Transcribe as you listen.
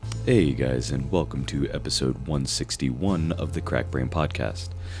Hey guys, and welcome to episode 161 of the Crack Brain Podcast.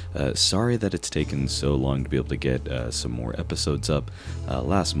 Sorry that it's taken so long to be able to get some more episodes up.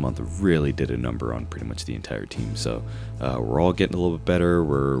 Last month really did a number on pretty much the entire team, so we're all getting a little bit better.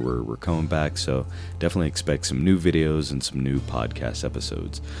 We're coming back, so definitely expect some new videos and some new podcast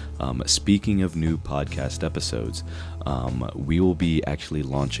episodes. Speaking of new podcast episodes, we will be actually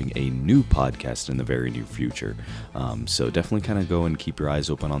launching a new podcast in the very near future. So definitely kind of go and keep your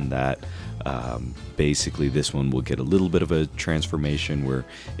eyes open on that. Basically, this one will get a little bit of a transformation where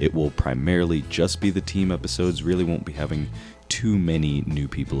it will primarily just be the team episodes. Really won't be having too many new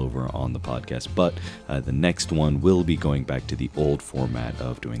people over on the podcast, but the next one will be going back to the old format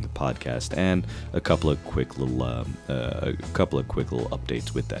of doing the podcast and a couple of quick little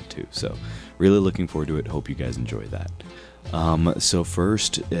updates with that too. So really looking forward to it. Hope you guys enjoy that. So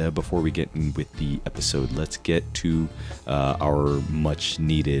first, before we get in with the episode, let's get to our much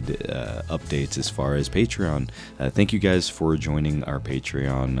needed updates as far as Patreon. Thank you guys for joining our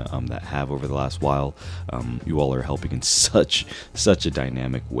Patreon that have over the last while. You all are helping in such a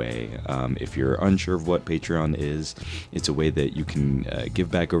dynamic way. If you're unsure of what Patreon is, it's a way that you can give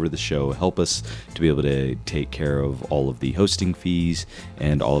back over the show, help us to be able to take care of all of the hosting fees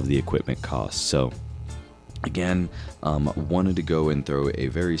and all of the equipment costs. So again, wanted to go and throw a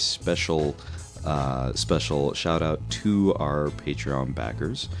very special shout out to our Patreon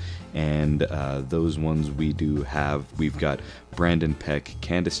backers, and those ones we've got Brandon Peck,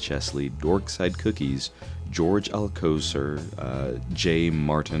 Candace Chesley, Dorkside Cookies, George Alcocer, Jay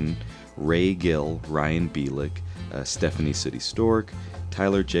Martin, Ray Gill, Ryan Bielick, Stephanie City Stork,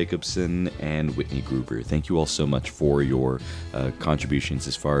 Tyler Jacobson, and Whitney Gruber. Thank you all so much for your contributions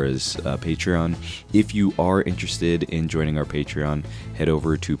as far as Patreon. If you are interested in joining our Patreon, head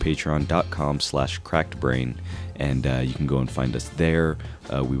over to patreon.com/crackedbrain, and you can go and find us there.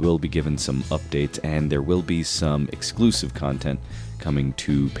 We will be given some updates, and there will be some exclusive content coming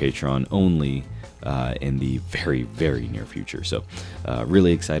to Patreon only in the very, very near future. So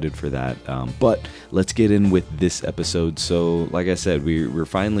really excited for that. But let's get in with this episode. So like I said, we're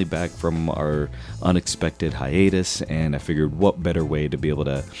finally back from our unexpected hiatus, and I figured what better way to be able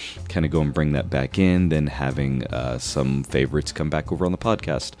to kind of go and bring that back in than having some favorites come back over on the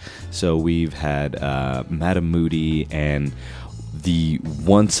podcast. So we've had Madam Moody and the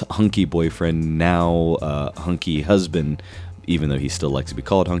once hunky boyfriend, now hunky husband, even though he still likes to be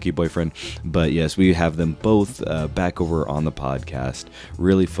called Hunky Boyfriend. But yes, we have them both back over on the podcast.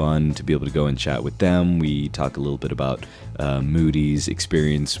 Really fun to be able to go and chat with them. We talk a little bit about Moody's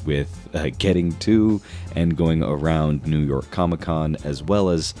experience with getting to and going around New York Comic Con, as well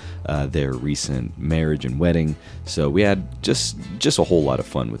as their recent marriage and wedding. So we had just a whole lot of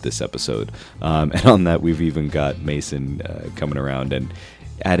fun with this episode. And on that, we've even got Mason coming around and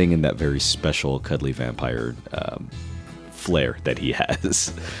adding in that very special cuddly vampire flair that he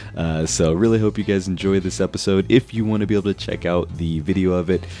has. So really hope you guys enjoy this episode. If you want to be able to check out the video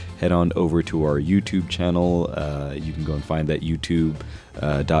of it, head on over to our YouTube channel. You can go and find that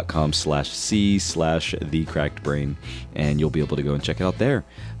youtube.com/c/thecrackedbrain, and you'll be able to go and check it out there.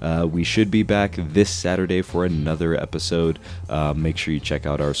 We should be back this Saturday for another episode. Make sure you check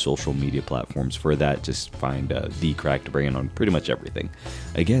out our social media platforms for that. Just find The Cracked Brain on pretty much everything.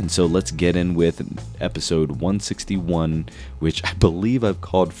 Again, so let's get in with episode 161, which I believe I've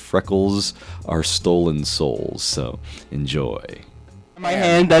called Freckles Our Stolen Souls. So enjoy. My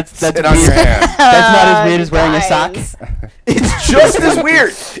hand, that's Sit weird. on your hand. That's not as weird as wearing a sock. It's just as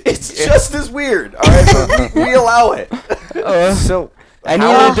weird. It's just as weird. All right, but we allow it. So I need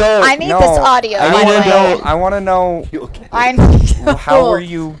an adult. I need this audio. I need an adult. I want to know I need how were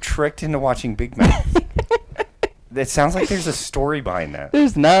you tricked into watching Big Mouth? It sounds like there's a story behind that.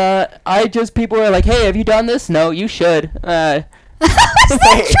 There's not. People are like, hey, have you done this? No, you should. How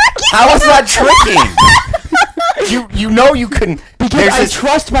is that tricking? You know you couldn't. Because I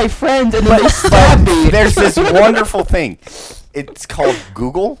trust my friends, and then they stab me. There's this wonderful thing. It's called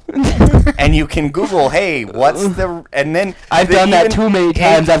Google, and you can Google, hey, what's the, and then I've done that too many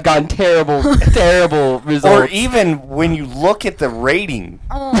times. I've gotten terrible results. Or even when you look at the rating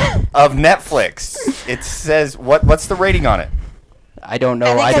of Netflix, it says what's the rating on it? I don't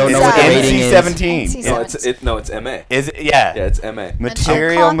know. I I think don't know it's what the rating is. NC-17. No, it's MA. Is it? Yeah. Yeah, it's MA.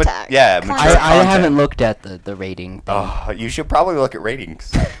 Material. Contact. Mature I content. haven't looked at the rating thing. Oh, you should probably look at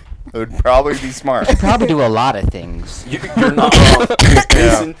ratings. It would probably be smart. I probably do a lot of things. You're not wrong.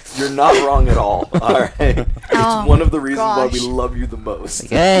 Jason, you're not wrong at all. All right. It's one of the reasons why we love you the most.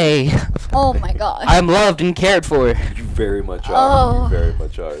 Hey, Oh my gosh. I'm loved and cared for. You very much are. Oh. You very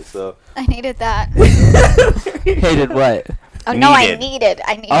much are. So I needed that. Hated what? Oh no, I Needed. needed.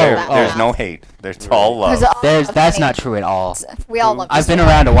 I needed Oh, that. There's one. no hate. There's all love. That's not true at all. We all love. I've been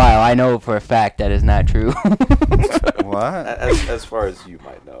around a while. I know for a fact that is not true. What? As far as you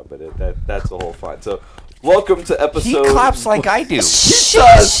might know, but that's the whole fine. So, welcome to He episode. claps like I do. He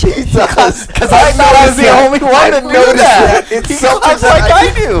does. Because I thought I was the only one to do that. He claps like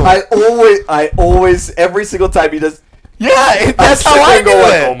I do. I always, every single time he does. Yeah, that's how I do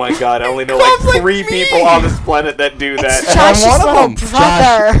it. Oh my god, I only know claps like like 3 me. people on this planet that do It's that. Josh's one of little them.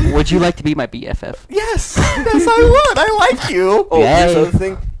 brother. Josh, would you like to be my BFF? Yes, yes, I would. I like you. Oh, here's Yay. the other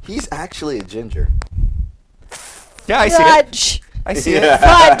thing. He's actually a ginger. Yeah, I see it. Fudge. I see Yeah. it.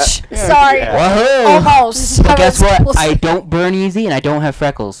 Fudge. Sorry. Yeah. Whoa! Almost. But guess what? Close. I don't burn easy and I don't have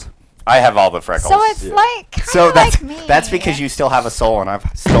freckles. I have all the freckles. So it's Yeah. like kind So of that's like me. that's because you still have a soul, and I've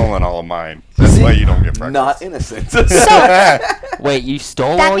stolen all of mine. That's why you don't get freckles. Not innocent. So Wait, you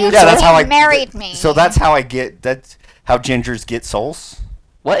stole that all your means Yeah, that's you how I married me. So that's how I get. That's how gingers get souls.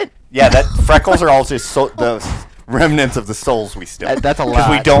 What? Yeah, that freckles are all just the remnants of the souls we steal. That's a Because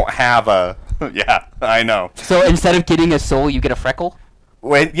we lot. don't have a. Yeah, I know. So instead of getting a soul, you get a freckle?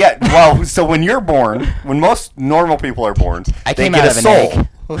 Wait, yeah. Well, so when you're born, when most normal people are born, I they came get out a of an soul. egg.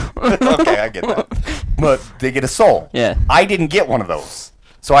 Okay, I get that. But they get a soul. Yeah. I didn't get one of those,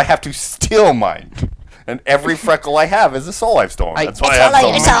 so I have to steal mine. And every freckle I have is a soul I've stolen. That's why I have Swallow so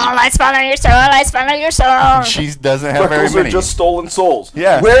your many. soul. I swallow your soul. I swallow your soul. She doesn't have very Freckles are many. just stolen souls.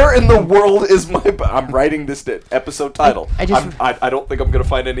 Yeah. Where in the world is my? I'm writing this episode title. I just- I don't think I'm gonna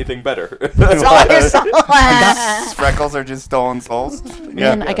find anything better. Swallow your soul. Freckles are just stolen souls.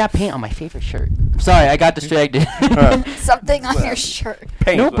 Man, I got paint on my favorite shirt. Sorry, I got distracted. Something on your shirt.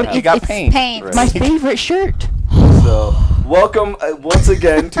 paint. No, but you it- got it's paint. Paint. Right. My favorite shirt. So, welcome once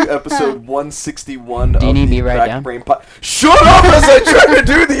again to episode 161 Do you of need the me to write Cracked down? Brain Pod. Shut up as I try to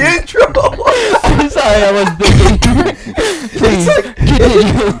do the intro. I'm sorry, I was thinking. Please,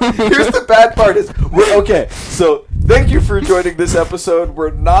 continue. Here's the bad part is we're okay. So thank you for joining this episode.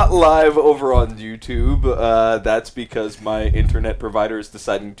 We're not live over on YouTube. That's because my internet provider is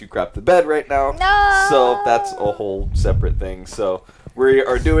deciding to crap the bed right now. No. So that's a whole separate thing. So we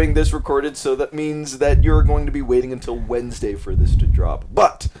are doing this recorded, so that means that you're going to be waiting until Wednesday for this to drop.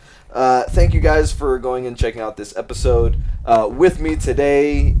 But thank you guys for going and checking out this episode. With me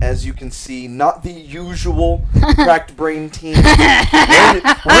today, as you can see, not the usual Cracked Brain team. We're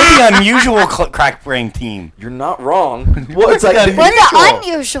the unusual crack brain team. You're not wrong. Well, it's like We're We're the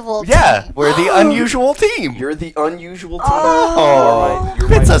unusual Yeah, team. we're the unusual team. you're the unusual team. Oh, You're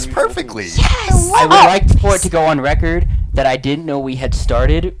my fits us unusual perfectly. team. Yes. I would like for it to go on record that I didn't know we had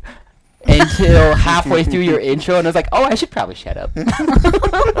started until halfway through your intro, and I was like, oh, I should probably shut up.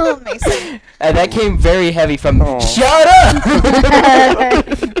 Amazing. And that came very heavy from, Oh. shut up!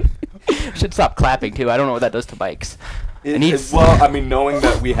 Should stop clapping, too. I don't know what that does to mics. I need Well, I mean, knowing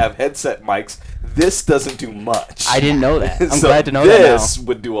that we have headset mics, this doesn't do much. I didn't know that. I'm So glad to know that this now.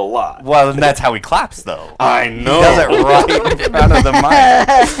 would do a lot. Well, and that's how he claps, though. I He know. does it right in front of the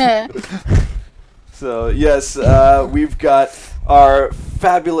mic. So, yes, we've got our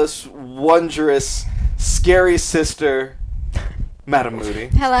fabulous, wondrous, scary sister, Madam Moody.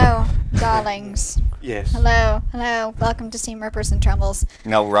 Hello, darlings. Yes. Hello, hello. Welcome to Steam Rippers and Trembles.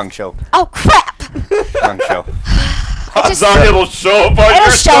 No, wrong show. Oh crap! Wrong show. I just, It'll show up on it'll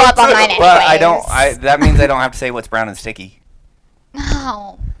your show up on mine anyways. Well, I don't. That means I don't have to say what's brown and sticky.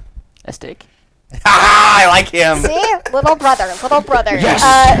 No. A stick? I like him. See? Little brother, little brother.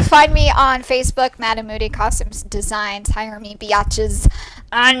 Yes. Find me on Facebook, Madam Moody Costumes Designs. Hire me, biatches.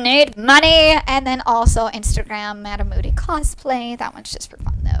 I need money. And then also Instagram, Madam Moody Cosplay. That one's just for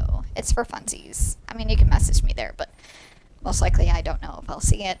fun, though. It's for funsies. I mean, you can message me there, but most likely I don't know if I'll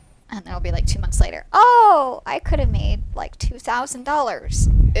see it. And it'll be like 2 months later. Oh, I could have made like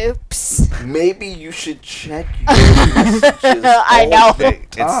 $2,000. Oops. Maybe you should check your messages I know.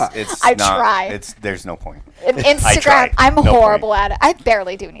 It's I not, try. There's no point. And Instagram, tried. I'm No horrible at it. I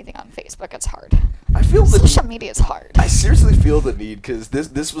barely do anything on Facebook. It's hard. I feel Social media is hard. I seriously feel the need because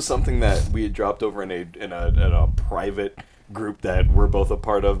this was something that we had dropped over in a private group that we're both a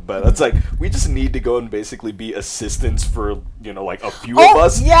part of, but it's like we just need to go and basically be assistants for like a few of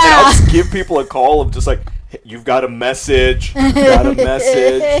us. Yeah. And I'll just give people a call of just like, hey, you've got a message, like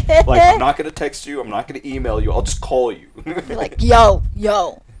I'm not gonna text you, I'm not gonna email you, I'll just call you. You're like, yo.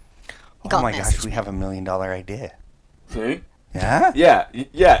 Oh Got my message gosh, we have $1 million idea. See? Yeah. Yeah,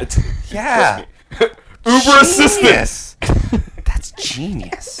 it's Yeah. trust me. Uber assistant. Genius. That's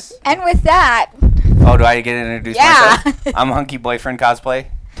genius. And with that, Oh, do I get to introduce Yeah. myself? I'm Hunky Boyfriend Cosplay.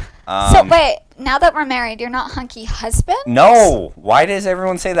 so wait, now that we're married, you're not hunky husband? No. Why does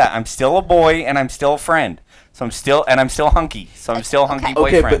everyone say that? I'm still a boy and I'm still a friend. So I'm still hunky. So I'm still hunky Okay.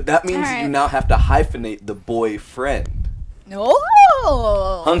 Okay, boyfriend. but that means Alright. you now have to hyphenate the boyfriend. No.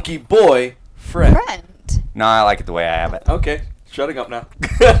 Hunky boy friend. Friend. No, I like it the way I have it. Okay, shutting up now.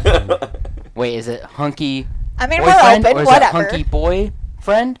 Wait, is it hunky I mean, we're boyfriend, open, or is whatever. it hunky boy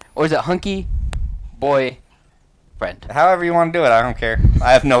friend, or is it hunky boy friend? However you want to do it, I don't care.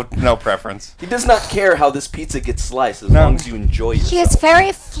 I have no preference. He does not care how this pizza gets sliced as No. long as you enjoy it. He is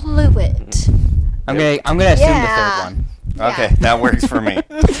very fluid. I'm gonna assume Yeah. the third one. Yeah. Okay, that works for me.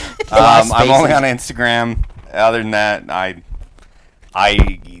 last I'm only spaces. on Instagram. Other than that,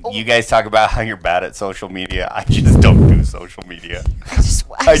 you guys talk about how you're bad at social media. I just don't do social media.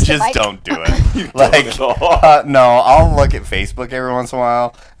 I just don't do it. You don't Like, at all. no, I'll look at Facebook every once in a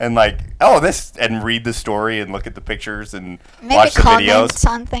while and and read the story and look at the pictures and Maybe watch the comments videos.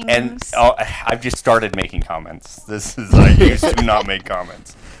 on things. And I've just started making comments. I used to not make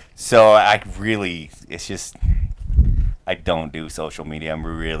comments. So it's just, I don't do social media. I'm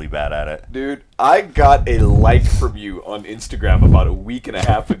really bad at it. Dude, I got a like from you on Instagram about a week and a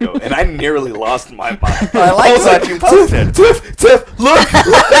half ago, and I nearly lost my mind. I like was what you posted. Tiff, look!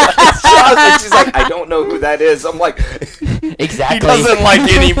 And she's like, I don't know who that is. I'm like, Exactly. He doesn't like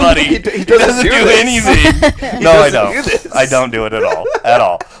anybody. He He doesn't doesn't do do this. anything. No, I doesn't don't. do this. I don't do it at all. At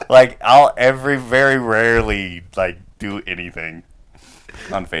all. Like I'll very rarely do anything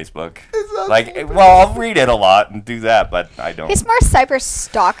on Facebook. I'll read it a lot and do that, but I don't. He's more cyber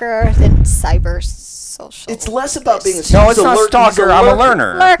stalker than cyber social. it's less about being a No, he's it's a not lurker. stalker. I'm a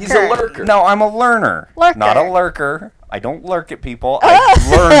learner. Lurker. He's a lurker. No, I'm a learner. Lurker. Not a lurker. I don't lurk at people. I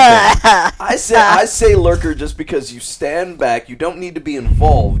learn things. I say lurker just because you stand back, you don't need to be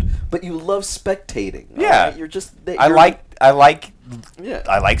involved, but you love spectating. all Yeah. right? You're just. I like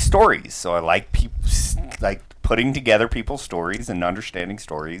Yeah. stories, so I like people putting together people's stories and understanding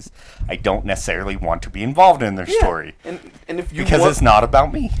stories. I don't necessarily want to be involved in their story And if you because want, it's not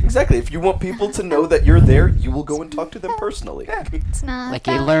about me. exactly, if you want people to know that you're there, you will go and talk to them personally. It's not Like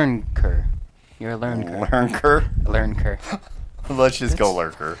a that. learnker. You're a learner. Lurker. Learnker. Let's just go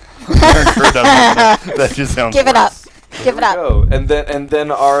lurker. Lurker doesn't. That just sounds. Give it up. worse. Give it up. Go. And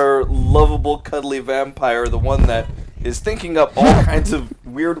then our lovable cuddly vampire, the one that is thinking up all kinds of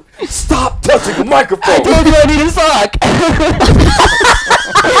weird. Stop touching the microphone. I told you I need a sock.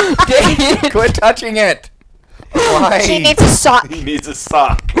 Dang it. Quit touching it. Why? He needs a sock. He needs a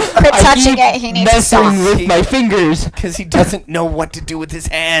sock. For I touching keep it, he needs a messing sock. with my fingers. Because he doesn't know what to do with his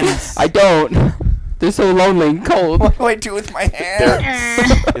hands. I don't. They're so lonely and cold. What do I do with my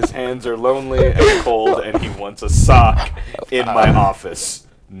hands? His hands are lonely and cold, and he wants a sock in my office.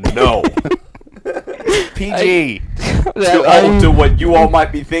 No. PG. To what you all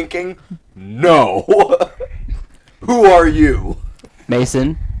might be thinking, no. Who are you?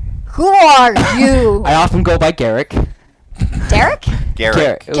 Mason. Who are you? I often go by Garrick. Derek?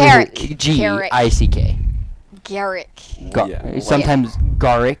 Garrick. Garrick. G-I-C-K. Garrick. Yeah. Sometimes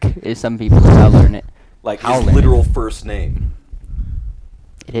Garrick is some people how learn it. Like his Howland. literal first name.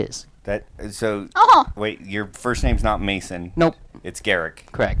 It is. So. Oh. Wait, your first name's not Mason. Nope. It's Garrick.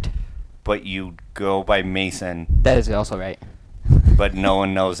 Correct. But you go by Mason, That is also right. but no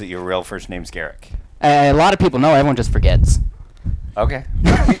one knows that your real first name's Garrick. A lot of people know. Everyone just forgets. Okay.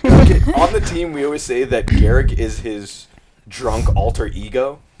 Okay, on the team, we always say that Garrick is his drunk alter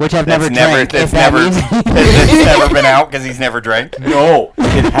ego. Which I've never drank. That's if that never. means- It's never been out because he's never drank. No,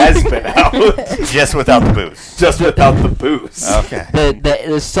 it has been out. Just without the booze. Just without the booze. Okay.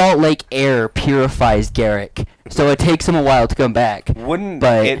 the Salt Lake air purifies Garrick, so it takes him a while to come back. Wouldn't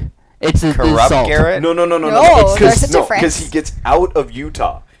But it it's the corrupt salt. Garrett? No. No, It's there's a no, difference. because he gets out of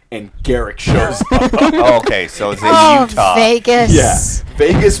Utah and Garrick shows up. Oh, okay, so it's in Oh, Utah. Vegas. Yeah,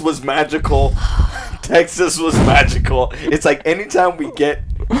 Vegas was magical. Texas was magical. It's like anytime we get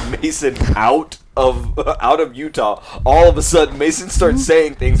Mason out of Utah, all of a sudden Mason starts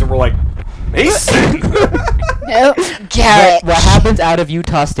saying things, and we're like, Mason. No, Garrick. What happens out of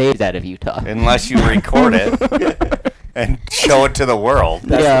Utah stays out of Utah. Unless you record it and show it to the world.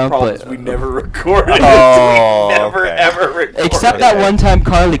 That's Yeah, the problem. but- Is we never recorded it. Oh, We never okay. ever recorded Except it. that one time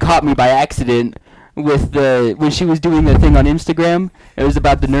Carly caught me by accident with when she was doing the thing on Instagram. It was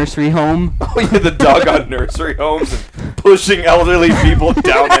about the nursery home. Oh yeah, the doggone nursery homes and pushing elderly people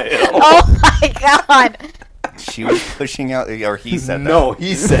down the hill. Oh my god. She was pushing out, or he said that. No,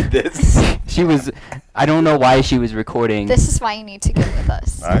 he said this. She was. I don't know why she was recording. This is why you need to get with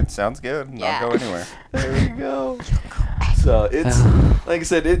us. All right, sounds good. Yeah. I'll go anywhere. There you go. So it's like I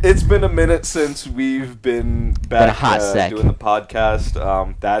said, it's been a minute since we've been back hot sec. doing the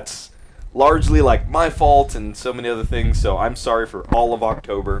podcast. That's largely like my fault and so many other things. So I'm sorry for all of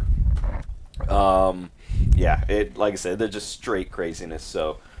October. Yeah, it like I said, they're just straight craziness.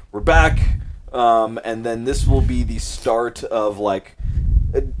 So we're back, and then this will be the start of like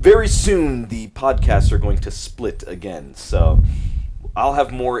very soon the podcasts are going to split again. So I'll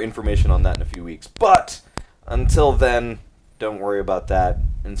have more information on that in a few weeks. But until then, don't worry about that.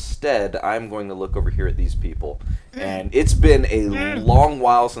 Instead, I'm going to look over here at these people. And it's been a long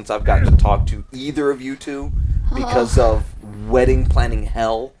while since I've gotten to talk to either of you two because of wedding planning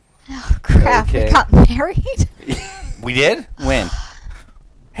hell. Oh, crap. Okay. We got married? We did? When?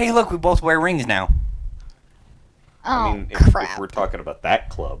 Hey, look, we both wear rings now. Oh, I mean, crap. if we're talking about that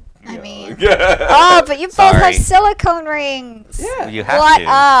club. I you know. mean- Oh, but you both Sorry. have silicone rings. Yeah. You have What to.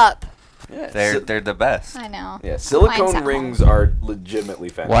 up? Yeah, They're the best. I know. yeah, Mine's silicone at rings home. are legitimately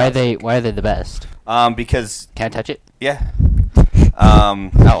fantastic. Why are they the best? Because Can I touch it? yeah.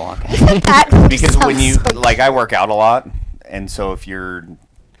 Oh, okay. That Because when sounds you so like, I work out a lot, and so if you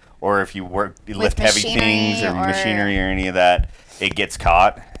lift heavy machinery things or or- machinery or any of that, it gets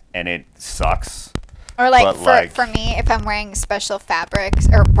caught and it sucks. Or like But, for me, if I'm wearing special fabrics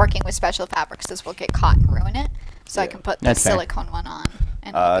or working with special fabrics, this will get caught and ruin it. So I Yeah. can put the That's fair. silicone one on.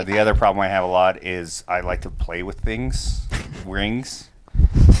 And it'll be The fine. other problem I have a lot is I like to play with things, rings,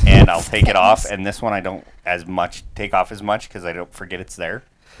 and I'll take it off. Things. And this one I don't take off as much because I don't forget it's there.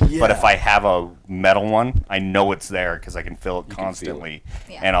 Yeah. But if I have a metal one, I know it's there because I can feel it You can feel constantly,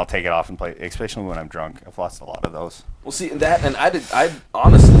 Yeah. and I'll take it off and play. Especially when I'm drunk, I've lost a lot of those. Well, see that, and I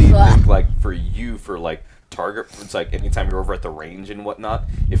honestly Ugh. think like for you, for like Target, it's like anytime you're over at the range and whatnot,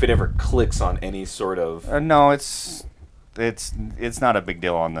 if it ever clicks on any sort of No, it's not a big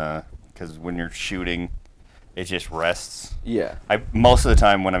deal on the because when you're shooting, it just rests. yeah. Most of the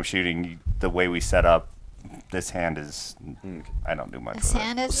time when I'm shooting, the way we set up, this hand is I don't do much This with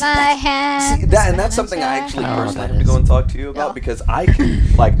hand it. is my hand. See, this and that's hand is something I your actually I don't know what personally that have to is. go and talk to you about No. because I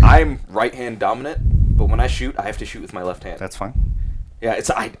can like I'm right hand dominant, but when I shoot, I have to shoot with my left hand. That's fine. Yeah,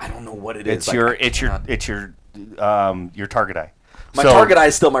 it's I don't know what it is. It's like, your I cannot- your target eye. my So, target eye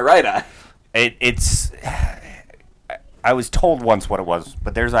is still my right eye. It's. I was told once what it was,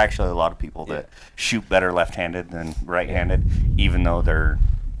 but there's actually a lot of people that shoot better left-handed than right-handed, even though they're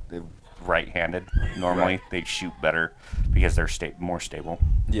right-handed. Normally, Right. they shoot better because they're more stable.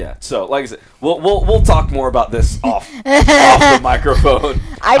 Yeah. So, like I said, we'll talk more about this off the microphone.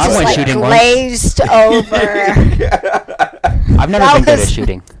 I just went like shooting once. glazed over. I've never That been good at was-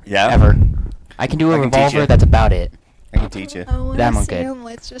 shooting. Yeah? Ever. I can do a I can teach revolver. you. That's about it. I can teach you. I wanna Damn, I'm see good. him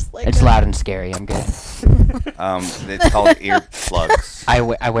with just like It's a- loud and scary. I'm good. It's called earplugs. I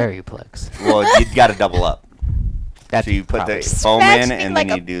wear earplugs. Well, you got to double up. That's So you put probably- the foam in, Imagine and like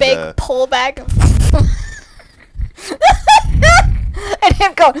then a you do big the. pullback. And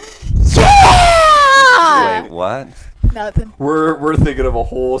him go, yeah! Wait, what? Nothing. We're thinking of a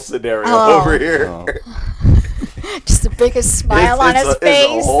whole scenario Oh. over here. Oh. Just the biggest smile on his It's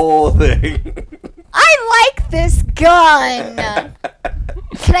face. a whole thing. I like this gun.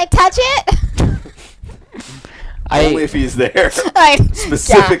 Can I touch it? Only if he's there. I,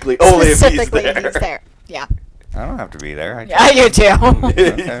 Specifically, yeah, only if he's specifically there. he's there. Yeah. I don't have to be there. Yeah, you do.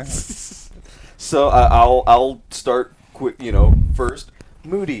 Okay. So I'll start quick. First,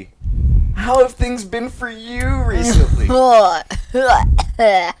 Moody. How have things been for you recently? Enough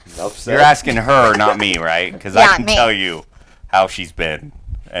said. You're asking her, not me, right? Because I Yeah, can me. tell you how she's been,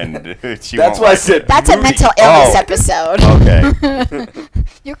 and she That's won't why I like said it. That's a Moody. mental illness Oh. episode. Okay.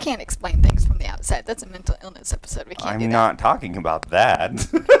 You can't explain things from the outside. That's a mental illness episode. We can't do I'm that. not talking about that.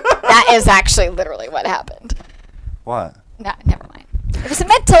 That is actually literally what happened. What? No, never mind. It was a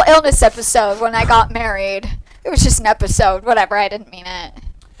mental illness episode when I got married. It was just an episode. Whatever. I didn't mean it.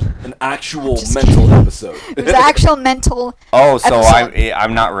 An actual Just mental kidding. episode. It was actual mental. Oh, so Episode.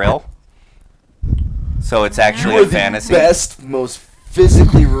 I'm not real. So it's You actually are a the fantasy. best, most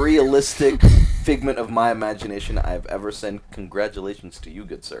physically realistic figment of my imagination I've ever sent. Congratulations to you,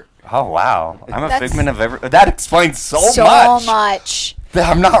 good sir. Oh wow, I'm a That's- figment of every. That explains so much. That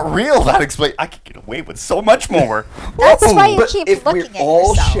I'm not real. That explains. I could get away with so much more. That's Whoa. why you But keep if we're looking at all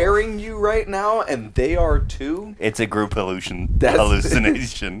yourself. sharing you right now, and they are too, It's a group hallucination.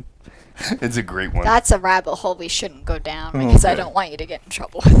 That's- It's a great one. That's a rabbit hole we shouldn't go down because I Okay. don't want you to get in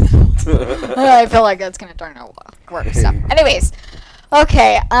trouble with it. I feel like that's gonna turn out work stuff. Anyways,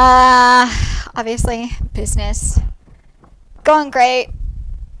 okay. Obviously, business going great,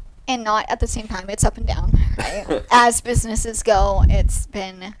 and not at the same time. It's up and down. Right? As businesses go, it's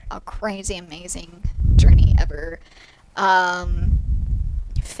been a crazy, amazing journey ever.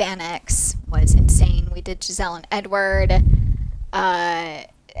 FanX was insane. We did Giselle and Edward,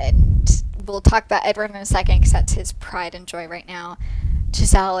 and we'll talk about Edward in a second because that's his pride and joy right now.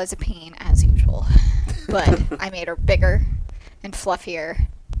 Giselle is a pain as usual, but I made her bigger and fluffier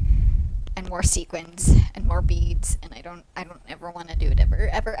and more sequins and more beads, and I don't ever want to do it ever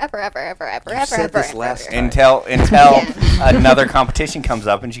said this last time. Until Yeah. another competition comes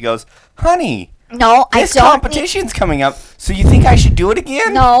up and she goes, honey, No, I this don't. competition's coming up, so you think I should do it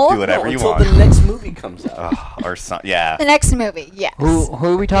again? No. Do whatever you until want. the next movie comes out. Or yeah. The next movie, yes. Who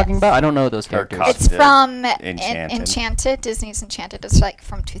are we talking about? I don't know those characters. Costume. It's from Enchanted. Enchanted. Disney's Enchanted. It's like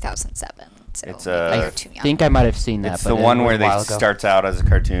from 2007. So It's, maybe I you're too young. I think I might have seen that. It's but the it one was where a they while ago. starts out as a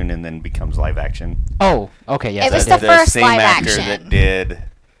cartoon and then becomes live action. Oh, okay, yes. It was I the did. first same live actor action. that did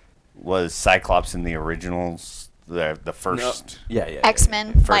was Cyclops in the originals, the first Yeah.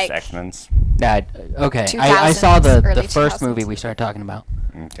 X-Men, first like X-Men's. Yeah, okay. I saw 2000s, the early first 2000s. movie we started talking about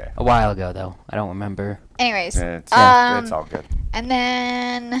Okay. a while ago, though. I don't remember. Anyways, It's all good. and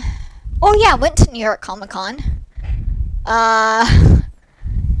then, oh yeah, went to New York Comic Con.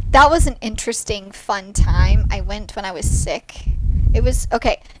 That was an interesting, fun time. I went when I was sick. It was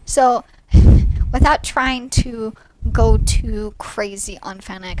okay. So, without trying to go too crazy on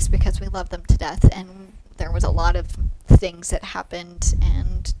FanX because we love them to death, and there was a lot of things that happened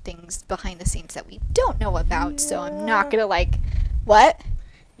and things behind the scenes that we don't know about. So I'm not gonna like, what?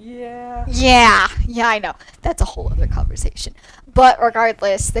 Yeah. Yeah, I know. That's a whole other conversation. But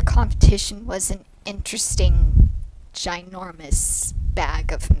regardless, the competition was an interesting, ginormous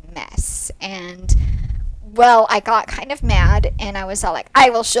bag of mess. And, well, I got kind of mad, and I was all like, I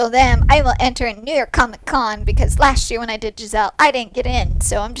will show them. I will enter in New York Comic Con, because last year when I did Giselle, I didn't get in.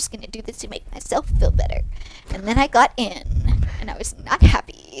 So I'm just going to do this to make myself feel better. And then I got in, and I was not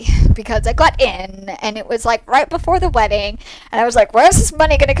happy because I got in, and it was like right before the wedding, and I was like, where's this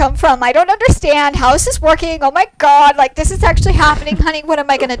money going to come from? I don't understand. How is this working? Oh my God, like this is actually happening, honey. What am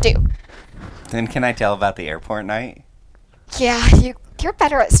I going to do? Then can I tell about the airport night? Yeah, you're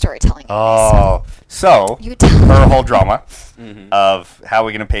better at storytelling. Oh, so You tell. her whole drama Mhm. of how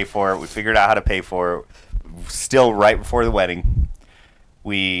we're gonna pay for it. We figured out how to pay for it. Still right before the wedding.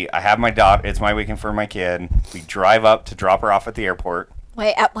 I have my daughter. It's my weekend for my kid. We drive up to drop her off at the airport.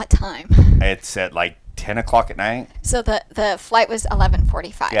 Wait, at what time? It's at like 10 o'clock at night. So the flight was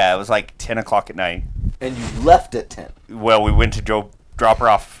 11:45. Yeah, it was like 10 o'clock at night. And you left at 10. Well, we went to drop her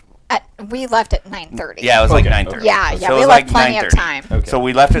off. We left at 9:30. Yeah, it was like Okay. 9:30. Yeah, So yeah, it we was left like plenty of 9:30. time. Okay. So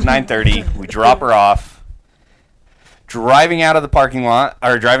we left at 9:30. We drop her off. Driving out of the parking lot,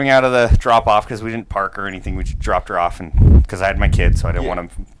 or driving out of the drop off because we didn't park or anything. We just dropped her off, and because I had my kid, so I didn't Yeah. want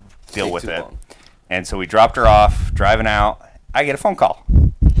to deal Take with too it. long. And so we dropped her off. Driving out, I get a phone call.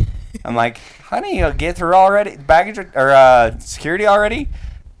 I'm like, "Honey, you'll get through already? Baggage or security already?"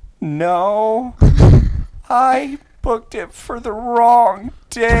 No, I booked it for the wrong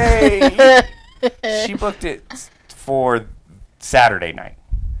day. She booked it for Saturday night.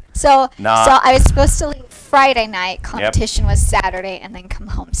 So Not- I was supposed to leave Friday night. Competition was Saturday, and then come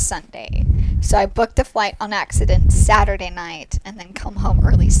home Sunday. So I booked the flight on accident Saturday night, and then come home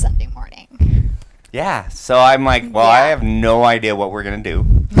early Sunday morning. Yeah, so I'm like, well, I Yeah. have no idea what we're going to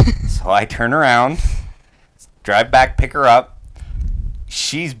do. So I turn around, drive back, pick her up.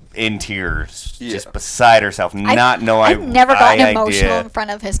 She's in tears, Yeah. just beside herself, not knowing. I've never gotten emotional idea. in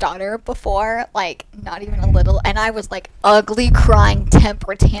front of his daughter before, like not even a little. And I was like ugly, crying,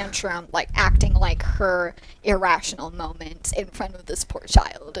 temper tantrum, like acting like her irrational moments in front of this poor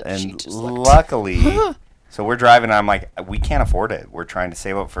child. And she And just looked. luckily, so we're driving, and I'm like, we can't afford it. We're trying to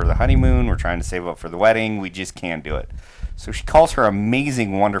save up for the honeymoon. We're trying to save up for the wedding. We just can't do it. So she calls her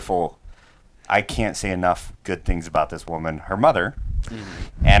amazing, wonderful, I can't say enough good things about this woman, her mother.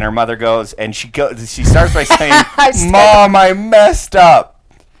 And her mother goes, and she starts by saying, "Mom, I messed up."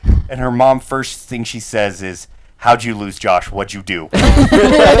 And her mom, first thing she says is, "How'd you lose Josh? What'd you do?"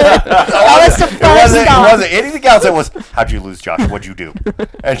 That was the first It thought. wasn't anything else. It was, "How'd you lose Josh? What'd you do?"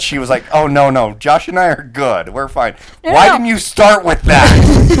 And she was like, "Oh, no. Josh and I are good. We're fine." Why No. didn't you start with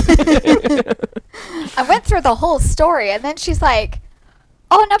that? I went through the whole story, and then she's like,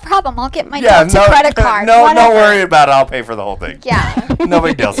 "Oh, no problem. I'll get my Yeah, Delta credit card. no whatever." worry about it. I'll pay for the whole thing. Yeah. No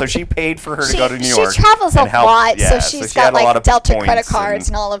big deal. So she paid for her to go to New York. She travels a and help- lot, yeah, so she's she had got a lot like of Delta credit points cards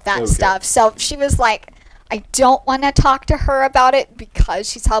and all of that Okay. stuff. So she was like, I don't want to talk to her about it because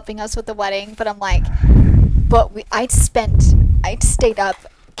she's helping us with the wedding. But I'm like, I'd stayed up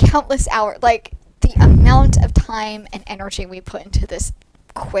countless hours. Like the amount of time and energy we put into this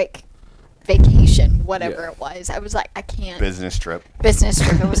quick vacation, whatever Yeah. it was. I was like, I can't. business trip. Business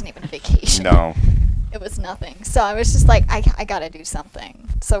trip. It wasn't even a vacation. No. It was nothing. So I was just like, I gotta do something.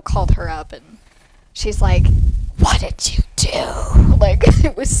 So called her up, and she's like, "What did you do?" do? Like,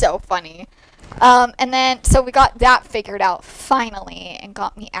 it was so funny. And then, so we got that figured out finally and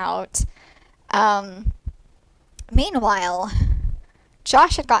got me out. Meanwhile,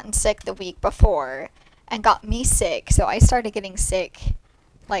 Josh had gotten sick the week before and got me sick, so I started getting sick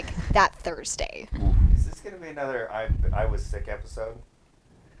like that Thursday. Is this gonna be another I was sick episode?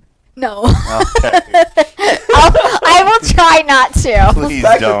 No. Okay. I will try not to. Please The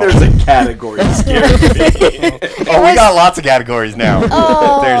fact don't. that there's a category scares me. Oh, we got lots of categories now.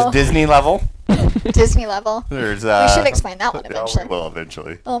 Oh. There's Disney level. Disney level. There's We should explain that one eventually. Well,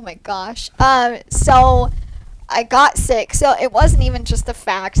 eventually. Oh my gosh. So I got sick. So it wasn't even just the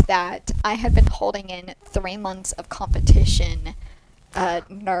fact that I had been holding in 3 months of competition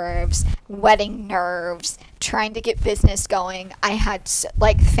nerves, wedding nerves, trying to get business going. I had,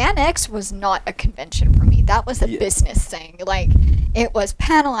 like, FanX was not a convention for me. That was a business thing. Like, it was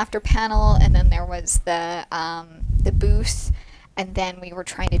panel after panel, and then there was the booth, and then we were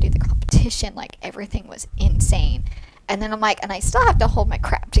trying to do the competition. Like, everything was insane. And then I'm like, and I still have to hold my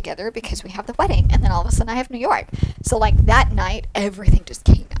crap together because we have the wedding, and then all of a sudden I have New York. So, like, that night, everything just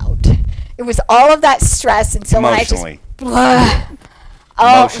came out. It was all of that stress, and so Emotionally. when I just...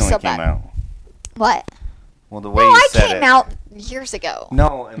 Oh, it was Emotionally so came bad. out. What? Well, the way No, you I said came it. out years ago.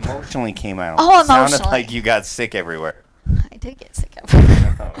 No, emotionally came out. Oh, It sounded emotionally. like you got sick everywhere. I did get sick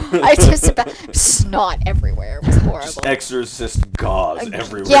everywhere. I just about snot everywhere. It was horrible. Just exorcist gauze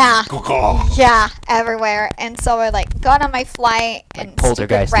everywhere. Yeah. Gah. Yeah, everywhere. And so I got on my flight Like and stupid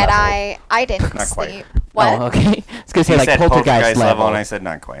poltergeist red level. eye. I didn't Not quite. sleep. What? Oh, okay. I was gonna say You like said poltergeist level. and I said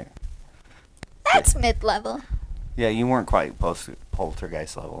not quite. That's mid-level. Yeah, you weren't quite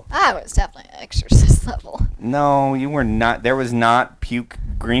poltergeist level. I was definitely exorcist level. No, you were not. There was not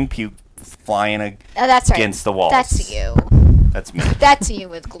green puke flying Oh, that's right. against the walls. That's you. That's me. That's you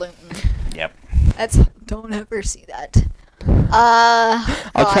with gluten. Yep. That's don't ever see that.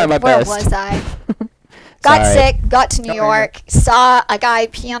 I'll try my where best. was I? Got Sorry. sick, got to New No, you're York, saw a guy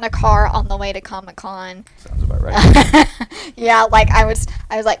pee on a car on the way to Comic-Con. Sounds about right. Yeah, like I was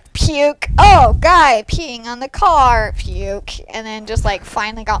like, puke. Oh, guy peeing on the car, puke. And then just like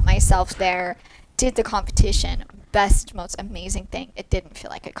finally got myself there, did the competition. Best, most amazing thing. It didn't feel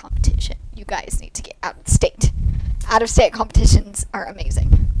like a competition. You guys need to get out of state. Out of state competitions are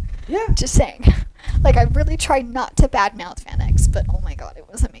amazing. Yeah. Just saying. Like, I really tried not to badmouth FanX, but oh my god, it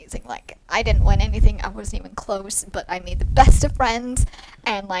was amazing. Like, I didn't win anything. I wasn't even close, but I made the best of friends.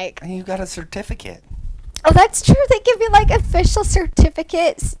 And, like, And you got a certificate. oh, that's true. They give you, like, official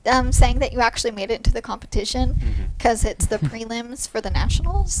certificates saying that you actually made it into the competition because it's the prelims for the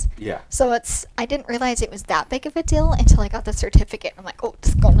nationals. Yeah. So I didn't realize it was that big of a deal until I got the certificate. I'm like, oh,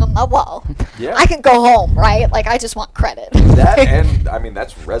 it's going on my wall. Yeah. I can go home, right? Like, I just want credit. That and I mean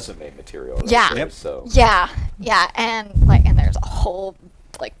that's resume material. Right Yeah. there, Yep. So Yeah, and there's a whole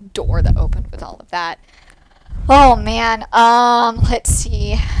like door that opened with all of that. Oh man, let's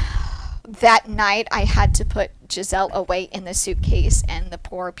see. That night I had to put Giselle away in the suitcase, and the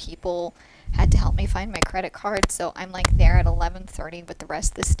poor people had to help me find my credit card. So I'm like there at 11:30 with the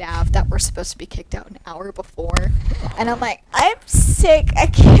rest of the staff that were supposed to be kicked out an hour before, and I'm like, I'm sick. I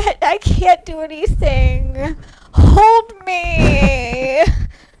can't do anything. Hold me.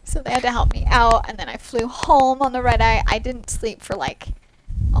 So they had to help me out, and then I flew home on the red eye. I didn't sleep for like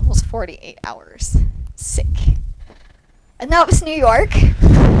almost 48 hours. Sick. And that was New York.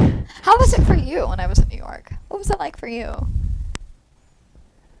 How was it for you when I was in New York? What was it like for you?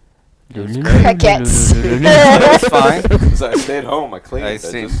 Crickets. That's fine. So I stayed home. I cleaned.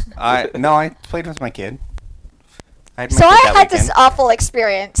 I played with my kid. I had my So kid I that had this weekend. awful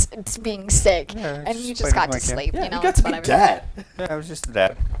experience being sick, Yeah, and you just just played got with to my kid. sleep. Yeah, You know, you got it's to be whatever. dad. Yeah, I was just a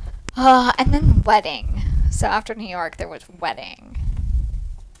dad. And then wedding. So after New York, there was wedding.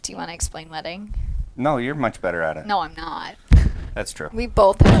 Do you want to explain wedding? No, you're much better at it. No, I'm not. That's true. We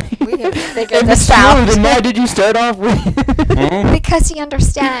have figured And this it's true, out. then why did you start off with? Mhm. Because he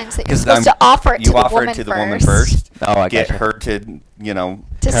understands that you're 'Cause supposed to offer it you to the offer woman it to the first. woman first. Oh, I Get gotcha. her to,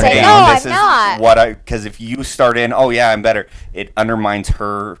 To Turn say, it no, down. this I'm is not. what because if you start in, oh yeah, I'm better, it undermines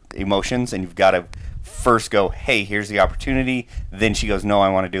her emotions, and you've got to first go, hey, here's the opportunity. Then she goes, no, I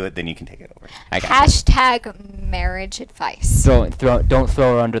want to do it. Then you can take it over. I gotcha. Hashtag marriage advice. Don't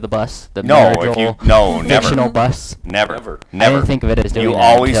throw her under the bus. The No, marital, never, fictional bus. never, Never. I didn't think of it as doing You that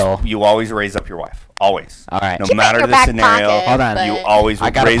always, until. you always raise up your wife. Always. All right. No Keep it in matter your the back scenario, pocket, Hold on. but- you always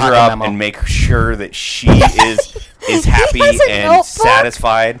I got a raise her pocket up memo. and make sure that she is happy has a and notebook?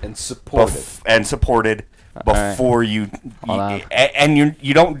 satisfied And supported. and supported All right. before you Hold on. and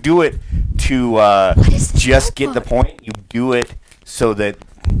you don't do it to is this just get the notebook? point. You do it so that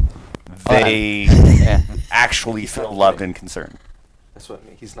Hold on. they Yeah. actually feel loved and concerned. That's what I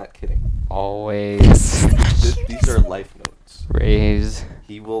mean. He's not kidding. Always These are life notes. raise.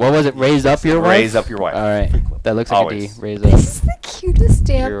 He will. What was it? Raise up your wife? Raise up your wife. All right. That looks like Always. a D. Raise up. This is the cutest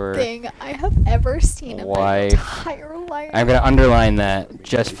damn Your thing I have ever seen in my wife. entire life. I'm gonna underline that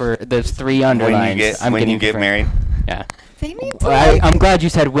just for there's 3 underlines. When you get married. Yeah. They need to. Well, I'm glad you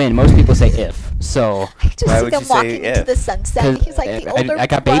said when. Most people say if. So. I just Why see would them you say walking into if? the sunset. 'Cause He's like the older I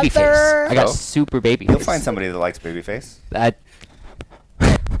got baby face. brother. I got Oh. super baby face. You'll find somebody that likes babyface. That.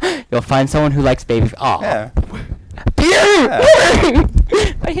 You'll find someone who likes baby. Oh. Yeah.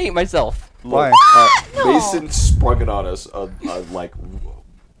 I hate myself. Why? No. Mason sprung it on us like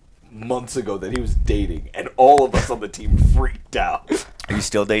months ago that he was dating, and all of us on the team freaked out. Are you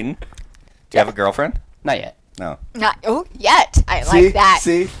still dating? Do you have a girlfriend? Not yet. No. Not yet. I like that.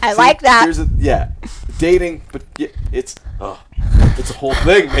 See, I like that. Yeah, dating, but it's a whole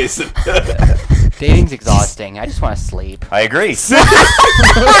thing, Mason. Dating's exhausting. I just want to sleep. I agree.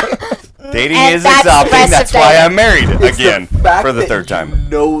 Dating And is that's the exhausting. rest That's of why dating. I'm married It's again the fact for the that third time. You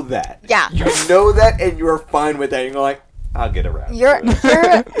know that. Yeah. You know that, and you're fine with that. And you're like, I'll get around. You're to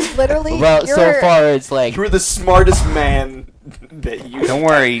it. literally. Well, you're, so far it's like You're the smartest man that you. Don't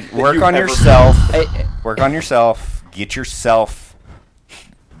worry. Work you've on ever yourself. I- Work on yourself. Get yourself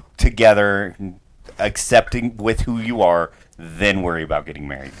together, accepting with who you are. Then worry about getting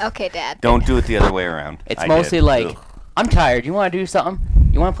married. Okay, Dad. Don't do it the other way around. It's I mostly did. like, Ugh. I'm tired. You want to do something?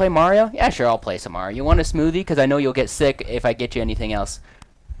 You want to play Mario? Yeah, sure, I'll play some Mario. You want a smoothie? Because I know you'll get sick if I get you anything else.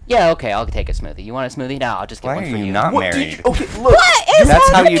 Yeah, okay, I'll take a smoothie. You want a smoothie? No, I'll just get Why one are for you you. not What, did married? you, okay, look. What is That's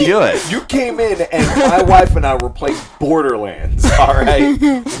how happening? you do it. You came in and my wife and I were playing Borderlands. All right,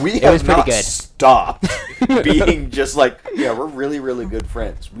 we It have was pretty not good. stopped being just like, yeah, we're really, really good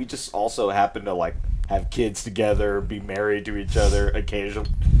friends. We just also happen to like have kids together, be married to each other occasionally.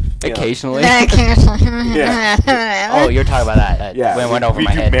 Occasionally. Yeah. Oh, you're talking about that. Yeah, That went over we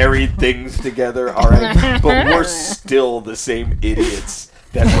my do head. married things together, all right, but we're still the same idiots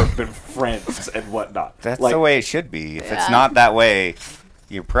that have been friends and whatnot. That's like, the way it should be. If Yeah. it's not that way,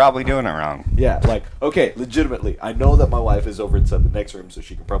 you're probably doing it wrong. Yeah, like, okay, legitimately, I know that my wife is over inside the next room, so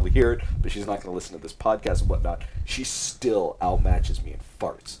she can probably hear it, but she's not going to listen to this podcast and whatnot. She still outmatches me in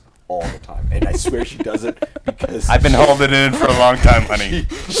farts all the time, and I swear she does it because I've been holding it in for a long time, honey.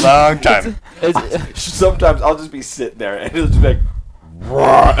 Long time. sometimes I'll just be sitting there, and it'll just be like,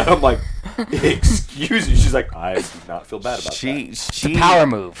 "Roar," and I'm like, excuse me. She's like, I do not feel bad about She Power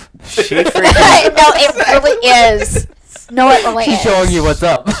move. She No, freaking, it really is. No, it really She's is. showing you what's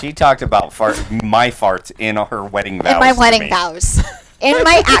up. she talked about my farts in her wedding vows. In my to wedding me. vows. In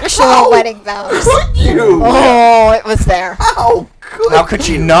my actual wedding vows. that. You! Oh, it was there. How could How could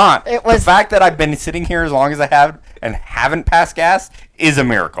she not? It was- The fact that I've been sitting here as long as I have and haven't passed gas is a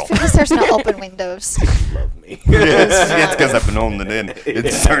miracle. Because there's no open windows. love me? Yes, it's because I've been holding it in.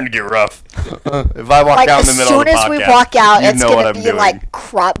 It's starting to get rough. If I walk Like, down as the middle soon of the as podcast, we walk out, you it's know going what to I'm be doing. like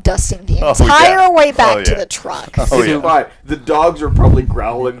crop dusting the Oh, entire yeah. way back Oh, to yeah. the truck. Oh, It's yeah. fine. The dogs were probably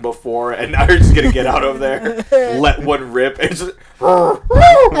growling before, and now you're just gonna get out of there, let one rip, and just. Yeah,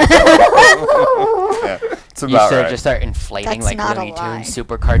 it's You about should right. just start inflating That's like not a Looney lie. Tunes,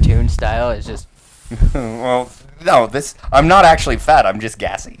 super cartoon style. It's just Well, no, I'm not actually fat. I'm just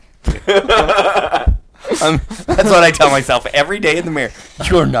gassy. That's what I tell myself every day in the mirror.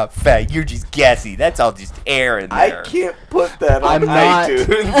 You're not fat. You're just gassy. That's all just air in I there. can't put that on I'm not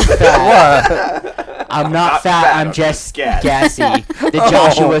iTunes. fat. I'm not not fat. fat, I'm I'm just just gassy. gassy. The Oh.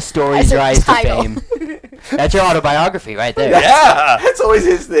 Joshua story As your rise to title. fame. That's your autobiography right there. Yeah. That's always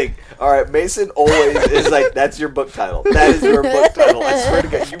his thing. All right, Mason always is like, that's your book title. That is your book title. I swear to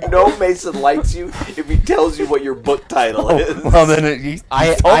God, you know Mason likes you if he tells you what your book title is. Well, then he's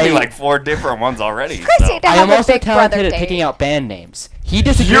I- told me I- like 4 different ones already. Crazy So. to I have am a also big brother talented at date. picking out band names. He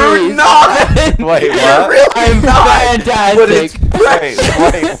disagrees. You're not. Wait, what? I'm fantastic. But it's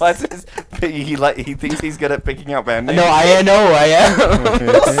Wait, what's his? He thinks he's good at picking out band names. No, I know I am.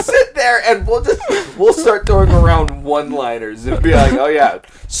 We'll sit there and we'll start throwing around one-liners and be like, oh yeah,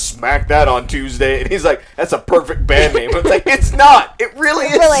 smack that on Tuesday, and he's like, that's a perfect band name. It's like, it's not. It really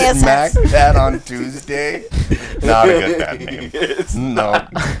It really is. is. Smack that on Tuesday. Not a good band name. It's No.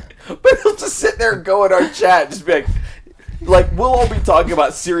 not. But he'll just sit there and go in our chat and just be like we'll all be talking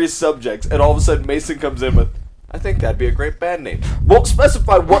about serious subjects, and all of a sudden Mason comes in with, I think that'd be a great band name. Won't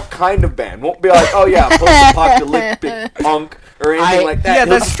specify what kind of band. Won't be like, oh yeah, post-apocalyptic punk or anything like that. Yeah,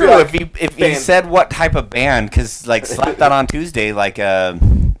 He'll that's just be true. like, If he band. said what type of band, because like slap that on Tuesday, like what's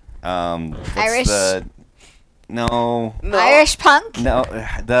Irish? the No. Irish punk? No.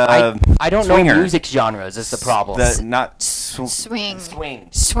 I don't swinger. know music genres is the problem. Not Swing. Swing.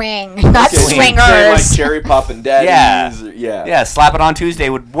 Swing. Not Okay, so you'd swingers. say, like Cherry Poppin' Daddies. Yeah. Or, Yeah, Slap It On Tuesday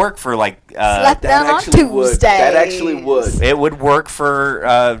would work for like. Slap Them on would. That actually would. It would work for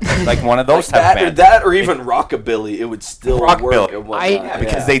like one of those Like type of bands. that, or even rockabilly, it would still work. Rockabilly. And whatnot.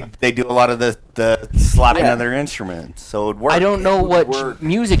 Because they do a lot of the slapping of their instruments, so it would work. I don't know would what work.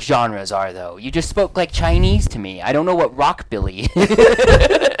 music genres are though. You just spoke like Chinese to me. I don't know what rockabilly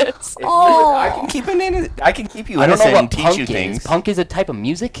is. Oh. I can keep I can keep you I don't know innocent and what teach punk you is. things. Punk is a type of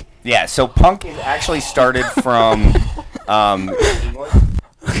music. Yeah, so punk is actually started from England,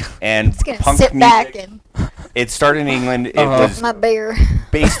 and Just gonna punk sit music. back and It started in England. It Uh-huh. was my beer.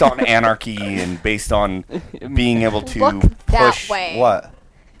 based on anarchy and based on being able to Look that push way. what?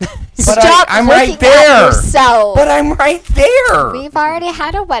 Stop I'm looking right there. at yourself. But I'm right there. We've already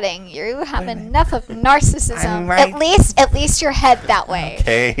had a wedding. You have enough of narcissism. I'm right- At least your head that way.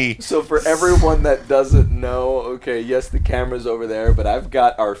 Okay. So for everyone that doesn't know, okay, yes, the camera's over there, but I've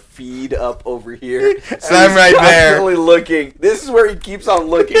got our feed up over here. So I'm right there. Constantly looking. This is where he keeps on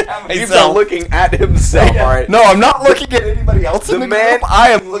looking. He keeps myself. on looking at himself. All right. No, I'm not looking at anybody else in The the man- group. I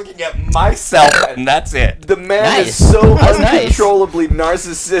am looking at myself, and that's it. The man Nice. is so That's nice. uncontrollably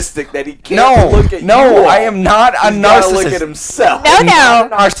narcissistic that he can't No, look at you. no, all. I am not a He's gotta narcissist. look at himself. No, I'm not a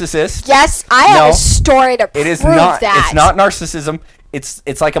no. narcissist. Yes, I have No. a story to prove It is not. that. It's not narcissism.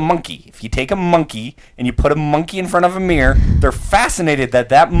 It's like a monkey. If you take a monkey and you put a monkey in front of a mirror, they're fascinated that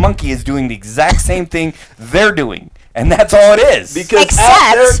that monkey is doing the exact same thing they're doing, and that's all it is. Because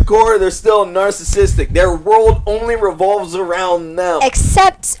at their Except- core, they're still narcissistic. Their world only revolves around them.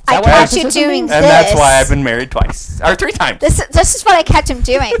 Except I that what catch you narcissism doing means? this. and that's why I've been married twice or 3 times. This is what I catch him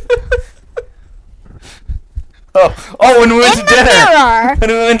doing. Oh, when we went In to the dinner. mirror. When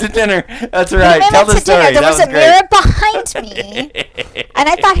we went to dinner. That's We right. went Tell the to story. dinner. There That was was a great. mirror behind me, and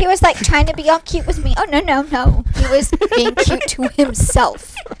I thought he was like trying to be all cute with me. Oh no! He was being cute to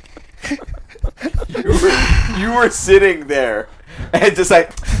himself. You were sitting there and just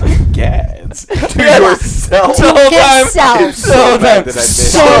like gads to yourself. The whole time. Himself. I'm so mad that I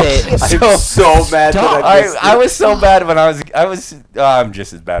missed Stop it. it. I'm so mad that I missed I it. was so bad when I was I'm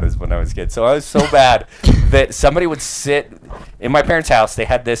just as bad as when I was a kid. So I was so bad that somebody would sit in my parents' house. They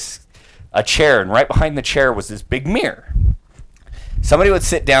had a chair, and right behind the chair was this big mirror. Somebody would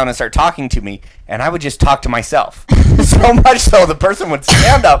sit down and start talking to me, and I would just talk to myself. So much so the person would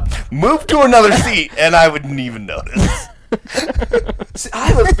stand up, move to another seat, and I wouldn't even notice. See, I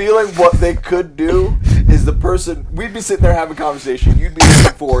have a feeling what they could do is the person, we'd be sitting there having a conversation, you'd be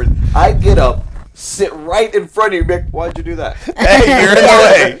looking forward, I'd get up, sit right in front of you, and be like, why'd you do that? Hey, you're in the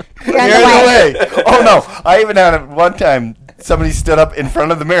way. You're in You're the in the way. Oh no! I even had it one time. Somebody stood up in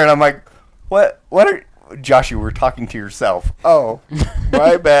front of the mirror, and I'm like, "What? What are Josh? You were talking to yourself." Oh,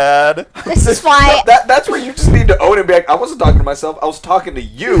 my bad. This is why. That's where you just need to own it and be like, I wasn't talking to myself, I was talking to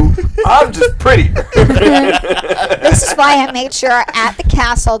you. I'm just prettier. This is why I made sure at the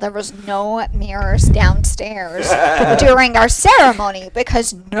castle there was no mirrors downstairs during our ceremony,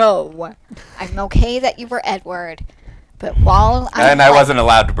 because no, I'm okay that you were Edward, but while I'm And I wasn't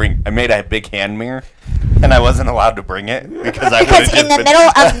allowed to bring. I made a big hand mirror, and I wasn't allowed to bring it because I because would've in just the been-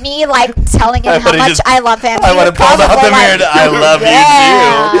 middle of me like telling I him how would've much just- I love him, I he would have would pulled out the probably mirror. like, I love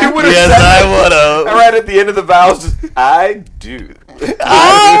Yeah. you too. You would've Yes, said I that. would have. Right at the end of the vows, I do.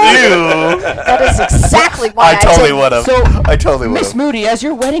 I do. That is exactly why I totally didn't. would have. So, I totally would Miss have. Moody, as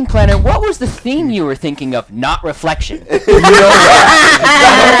your wedding planner, what was the theme you were thinking of? Not reflection. You know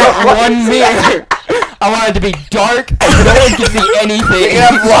what? One mirror. I want it to be dark and no one can see anything. They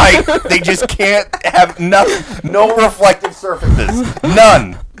have light. They just can't have no reflective surfaces.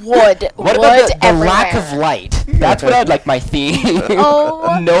 None. Wood What about the everywhere. lack of light? That's what I'd like my theme.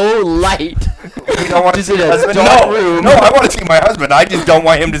 Oh. No light. You don't want to Just see in your a husband? dark No. room. No, I want to see my husband. I just don't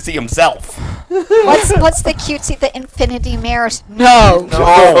want him to see himself. What's the cutesy? The infinity mirrors? No.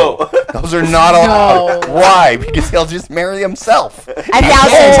 No. Those are not allowed. No. Why? Because he'll just marry himself.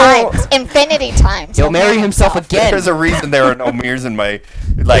 1,000 times. Infinity times. He'll marry himself again. There's a reason there are no mirrors in my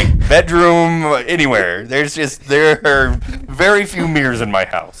bedroom, anywhere. There are very few mirrors in my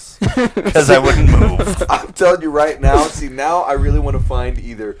house because I wouldn't move. I'm telling you right now, see, now I really want to find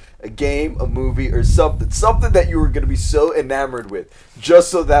either a game, a movie, or something that you were going to be so enamored with, just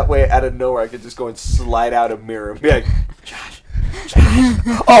so that way out of nowhere I could just go and slide out a mirror and be like, Josh.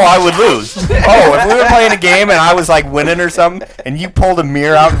 Oh, I would lose. Oh, if we were playing a game and I was like winning or something, and you pulled a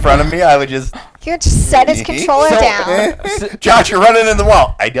mirror out in front of me, I would just, He would just set his controller down. Josh, you're running in the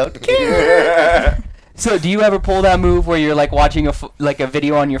wall. I don't care. So do you ever pull that move where you're like watching a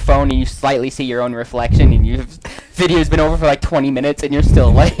video on your phone and you slightly see your own reflection and your video's been over for like 20 minutes and you're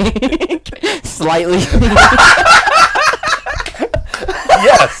still like slightly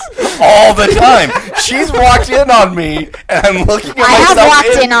Yes, all the time. She's walked in on me, and I'm looking at I have myself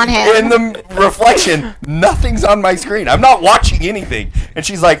walked in on him. in the reflection. Nothing's on my screen. I'm not watching anything. And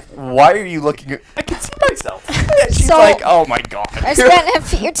she's like, "Why are you looking at?" I can see myself. And she's So- like, "Oh my god." There's been a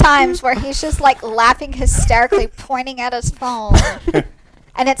few times where he's just like laughing hysterically, pointing at his phone.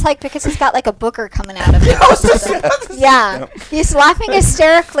 And it's like because he's got like a booger coming out of it. or something. Yeah. He's laughing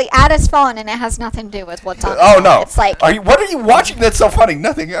hysterically at his phone and it has nothing to do with what's on the Oh phone. no! It's like What are you watching that's so funny?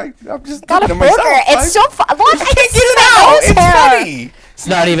 Nothing. I'm just got a thinking to booger. myself. It's so fun. Look, I can't can get it out. smell It's his hair. funny. It's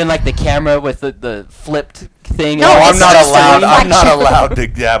not even like the camera with the flipped thing. No, No, it's I'm not just a allowed. I'm not reflection. allowed to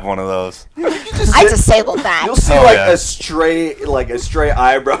have one of those. I disabled that. You'll see Oh, like yeah. a stray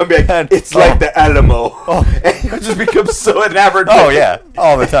eyebrow. And be like, it's like the Alamo. And you just become so enamored. Oh with it. yeah,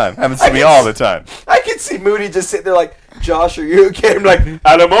 all the time. Happens to me all the time. I can see Moody just sitting there like, Josh, are you okay? I'm like,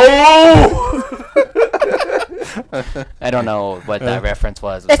 Alamo. I don't know what that reference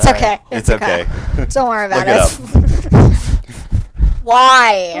was. I'm It's sorry. okay. It's okay. Don't worry about Look it it.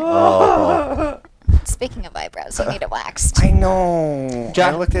 Why? Oh. Speaking of eyebrows, you need it waxed. I know. I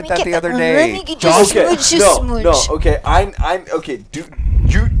John- looked at Let me that get the that- other Let day. me get Josh- you Okay, smooch. no, okay. I'm okay. Do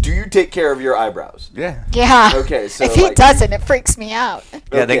you take care of your eyebrows? Yeah. Yeah. Okay, so if he like- doesn't, it freaks me out.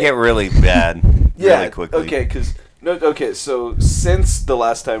 Yeah, they Okay. get really bad really quickly. Okay, because so since the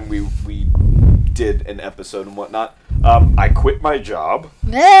last time we did an episode and whatnot, I quit my job.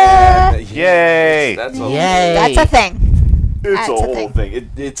 Nah. And, Yay. That's a, Yay. That's a thing. It's That's a a whole thing. thing.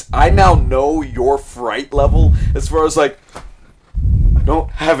 It's I now know your fright level as far as like I don't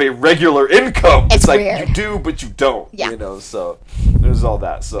have a regular income. It's like weird. you do, but you don't. Yeah. You know, so there's all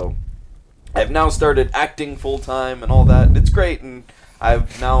that. So I've now started acting full time and all that. And it's great, and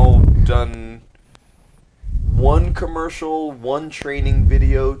I've now done one commercial, one training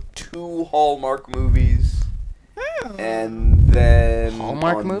video, 2 Hallmark movies, and then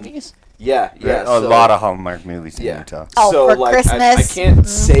Hallmark on- movies? Yeah, yeah. a lot of Hallmark movies in Yeah. Utah. Oh, so for like I Christmas? can't Mhm.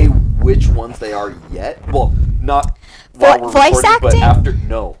 say which ones they are yet. Well, not while we're voice recording, but acting? after.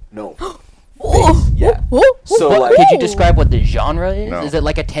 No. Face, yeah. So What, like, could you describe what the genre is? No. Is it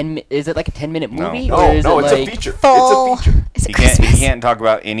like a 10-minute No. movie? no, or is no, it it's like a feature. Full. It's a feature. Is it He can't. Christmas? He can't talk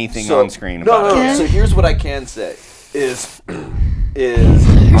about anything So, on screen no, about no, it. no. So here's what I can say: is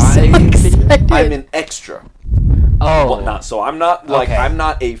so excited. I'm an extra. Oh. Whatnot. So I'm not like Okay. I'm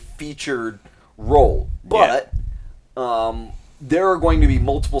not a featured role, but there are going to be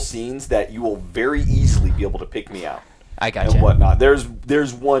multiple scenes that you will very easily be able to pick me out. I gotcha. And whatnot.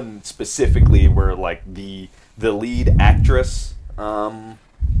 There's one specifically where like the lead actress, I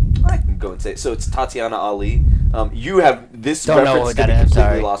can go and say it. So it's Tatiana Ali. You have this Don't know reference what to be that is, completely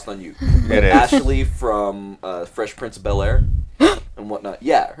sorry. lost on you. It is. Ashley from Fresh Prince of Bel Air and whatnot.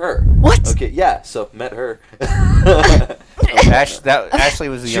 Yeah, her. What? Okay, yeah. So met her. Ashley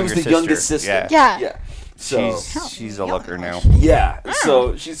was the She younger was the youngest sister. Yeah. Yeah. Yeah. So She's a looker now. yeah,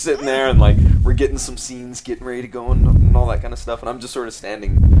 so she's sitting there and like we're getting some scenes, getting ready to go and all that kind of stuff, and I'm just sort of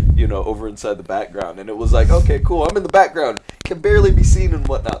standing, over inside the background, and it was like, okay, cool, I'm in the background, can barely be seen and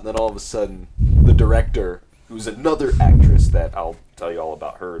whatnot, and then all of a sudden, the director, who's another actress that I'll tell you all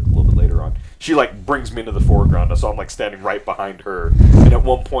about her a little bit later on, she like brings me into the foreground, so I'm like standing right behind her, and at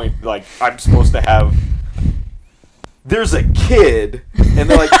one point, like I'm supposed to have, there's a kid, and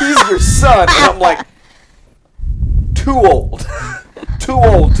they're like, he's your son, and I'm like, too old. Too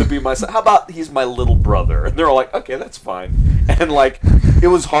old to be my son. How about he's my little brother? And they're all like, okay, that's fine. And like, it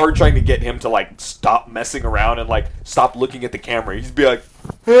was hard trying to get him to like stop messing around and like stop looking at the camera. He'd be like,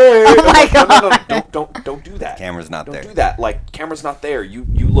 hey. Oh I'm my like, God. No, don't do that. Camera's not don't there. do that. Like, camera's not there. You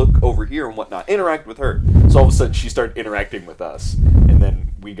look over here and whatnot. Interact with her. So all of a sudden she started interacting with us. And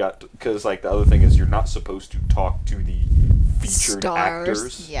then we got, because like the other thing is you're not supposed to talk to the featured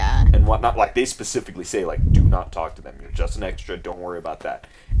actors Yeah. and whatnot. Like they specifically say, like, do not talk to them. You're just an extra. Don't worry about that.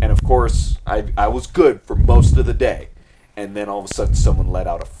 And of course, I was good for most of the day, and then all of a sudden, someone let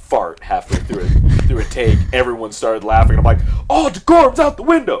out a fart halfway through a take. Everyone started laughing. I'm like, oh, decorum's out the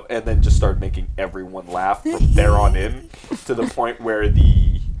window, and then just started making everyone laugh from there on in, to the point where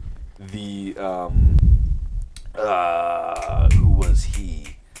the who was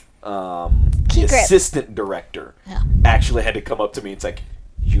he? The Key grip. assistant director Yeah. actually had to come up to me and it's like,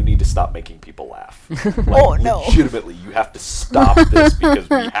 you need to stop making people laugh. Like, Oh, no. Legitimately, you have to stop this because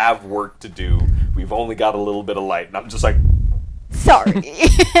we have work to do. We've only got a little bit of light. And I'm just like, Sorry.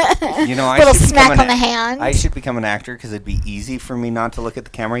 You know, I Little should smack become on the hand. I should become an actor because it'd be easy for me not to look at the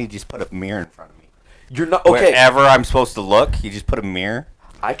camera. You just put a mirror in front of me. You're not okay. Wherever I'm supposed to look, you just put a mirror.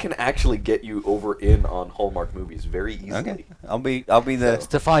 I can actually get you over in on Hallmark movies very easily. Okay, I'll be the.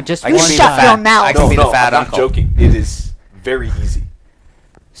 Stefan, just I one can be the shut fat- your mouth. I can No, be no, the fat I'm not uncle. joking. It is very easy.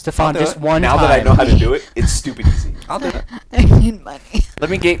 Stefan, just one now time. that I know how to do it, it's stupid easy. I'll do it. I need money. Let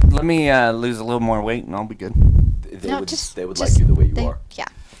me lose a little more weight and I'll be good. They would like you the way you are. Yeah.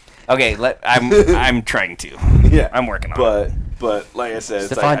 Okay, I'm trying to. Yeah, I'm working on it. But like I said, it's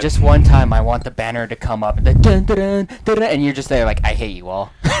Stefan, like, just one time, I want the banner to come up, and, the dun, dun, dun, dun, dun, and you're just there like, I hate you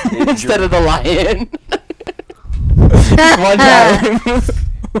all, instead of the lion. One time.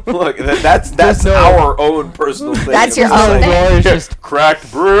 look, that's no- our own personal thing. That's your It's just own like, thing. It's just,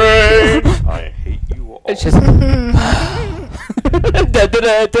 cracked brain. I hate you all. it's just. Dun, dun,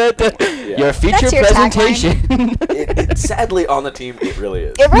 dun, dun, dun. Yeah. Your feature That's your presentation. Sadly, on the team, it really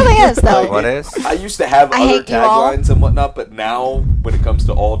is. It really is, though. What is? I used to have I other hate you all. taglines and whatnot, but now when it comes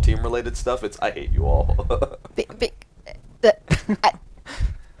to all team-related stuff, it's I hate you all.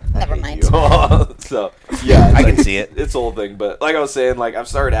 Never I hate mind. you all. So yeah, it's I can like- see it. It's a whole thing, but like I was saying, like I've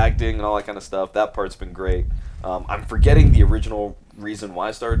started acting and all that kind of stuff. That part's been great. I'm forgetting the original reason why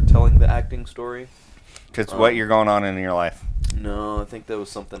I started telling the acting story. Because what you're going on in your life. No, I think there was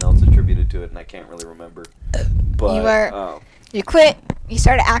something else attributed to it, and I can't really remember. But You were- You quit. You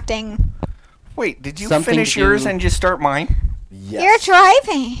started acting. Wait, did you Something finish to- yours and just start mine? yes. You're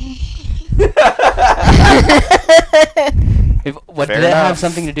driving. What Fair did that have enough.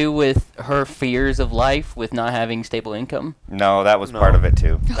 something to do with her fears of life, with not having stable income? No, that was No. part of it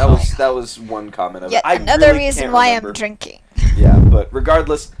too. That was one comment of Yet it. I another really reason can't why remember. I'm drinking. Yeah, but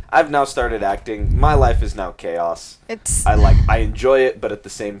regardless, I've now started acting. My life is now chaos. It's I enjoy it, but at the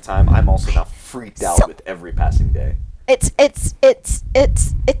same time, I'm also now freaked out So- with every passing day. it's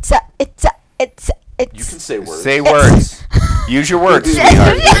You can say words. Say words. Use your words,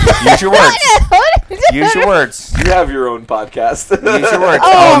 sweetheart. Use your words. Use your words. You have your own podcast. Use your words.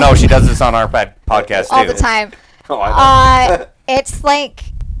 Oh. Oh, no, she does this on our podcast too. all the time. Oh, I know. It's like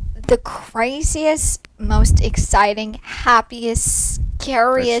the craziest, most exciting, happiest,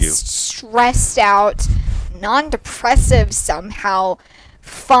 scariest, stressed out, non-depressive somehow,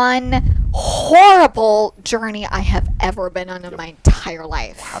 fun, horrible journey I have ever been on in my entire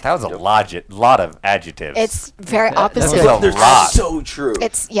life. That was a lot of adjectives. It's very That- that's opposite. a They're lot. so true.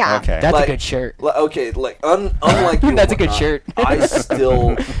 It's yeah. Okay. That's Like- a good shirt. Okay, like unlike you, That's a and good whatnot, shirt.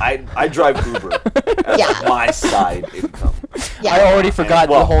 I drive Uber as Yeah. my side income. Yeah. I already forgot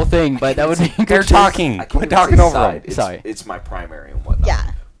well, the whole thing, but that would be a They're good shirt. talking. I can't We're even talking say over side. them. Sorry. It's my primary and whatnot.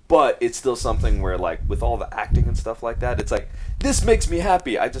 Yeah. But it's still something where, like, with all the acting and stuff like that, it's like, this makes me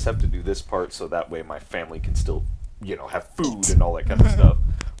happy. I just have to do this part so that way my family can still, have food and all that kind of stuff.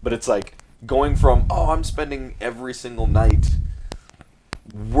 But it's like going from, I'm spending every single night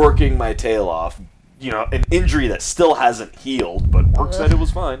working my tail off, an injury that still hasn't healed, but work said it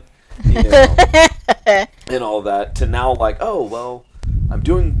was fine, and all that, to now, like, I'm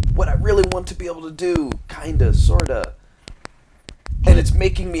doing what I really want to be able to do, kinda, sorta. And it's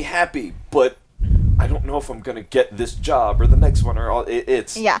making me happy, but I don't know if I'm gonna get this job or the next one or all.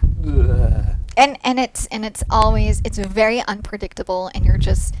 It's Yeah. Ugh. And it's always very unpredictable, and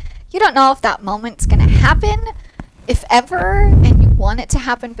you don't know if that moment's gonna happen, if ever, and you want it to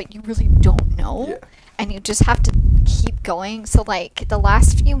happen, but you really don't know, Yeah. and you just have to keep going. So like the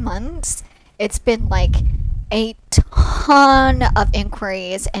last few months, it's been like a ton of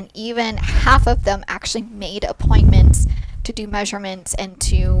inquiries, and even half of them actually made appointments to do measurements and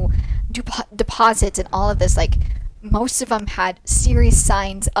to do deposits and all of this. Like most of them had serious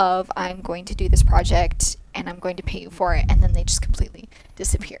signs of, I'm going to do this project and I'm going to pay you for it, and then they just completely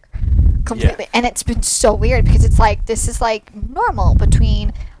disappear. Completely. And it's been so weird because it's like, this is like normal.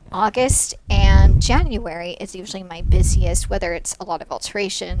 Between August and January is usually my busiest, whether it's a lot of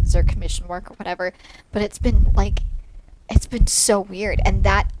alterations or commission work or whatever. But it's been so weird, and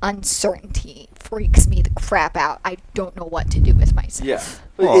that uncertainty freaks me the crap out. I don't know what to do with myself. Yeah.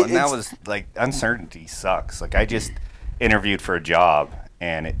 Well, and that It's- was like uncertainty sucks. Like I just interviewed for a job,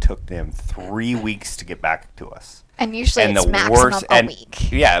 and it took them 3 weeks to get back to us. And usually And it's the maximum worst, a and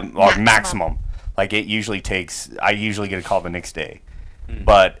week. yeah, or Maximum. maximum. Like it usually takes. I usually get a call the next day, Hmm.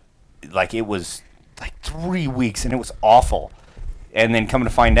 but like it was like 3 weeks, and it was awful. And then coming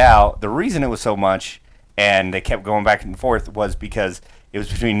to find out, the reason it was so much, and they kept going back and forth, was because it was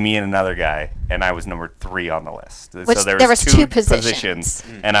between me and another guy, and I was number 3 on the list. Which so there was two positions.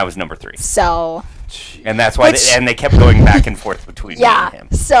 and I was number 3. So And that's why, Which- and they kept going back and forth between yeah. me and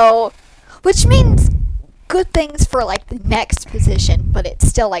him. So which means good things for like the next position, but it's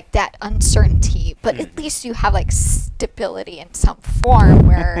still like that uncertainty. But at least you have like stability in some form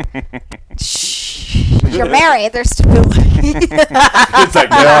where You're married. There's stability. It's like, there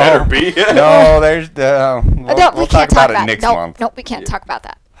better be. No, there's No, we'll talk about it next month. Nope, we can't talk about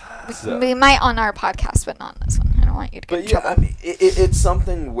that. So- We might on our podcast, but not on this one. I don't want you to get in But yeah, trouble. I mean, it's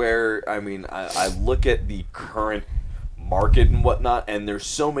something where, I mean, I look at the current market and whatnot, and there's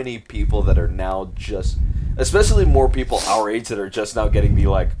so many people that are now just, especially more people our age that are just now getting the,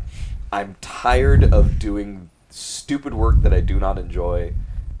 like, I'm tired of doing stupid work that I do not enjoy.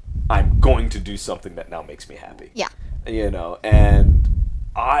 I'm going to do something that now makes me happy. Yeah. You know, and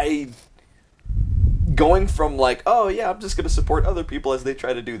going from like, oh yeah, I'm just going to support other people as they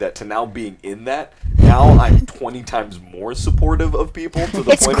try to do that, to now being in that, now I'm 20 times more supportive of people to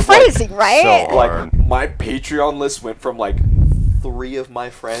the It's point crazy, of like, right? So- like my Patreon list went from like 3 of my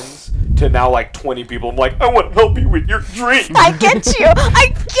friends to now like 20 people. I'm like, I want to help you with your dream. I get you. I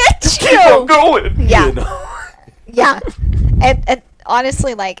get Keep on you. going. Yeah. You know? Yeah. And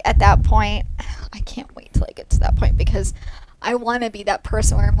honestly, like at that point, I can't wait till I get to that point because I want to be that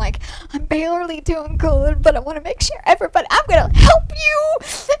person where I'm like, I'm barely doing good, but I want to make sure everybody, I'm going to help you,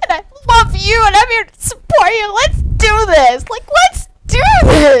 and I love you, and I'm here to support you. Let's do this. Like, let's do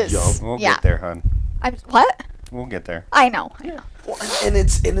this. Yup. We'll Yeah. get there, hun. What? We'll get there. I know. Well, and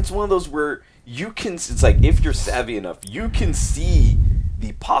it's one of those where you can, it's like, if you're savvy enough, you can see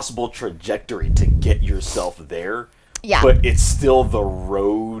the possible trajectory to get yourself there. Yeah. But it's still, the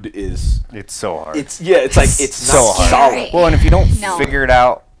road is, It's so hard. it's like, it's so not hard. solid. Well, and if you don't No. figure it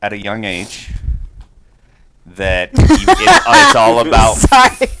out at a young age, that it's all about.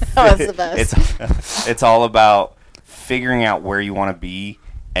 Sorry. That was the best. It's all about figuring out where you want to be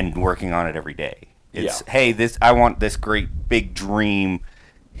and working on it every day. It's Yeah. hey, I want this great big dream.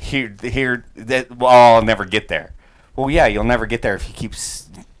 Here that I'll never get there. Well, yeah, you'll never get there if you keep.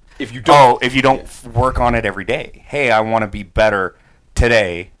 If you don't, If you don't work on it every day. Hey, I want to be better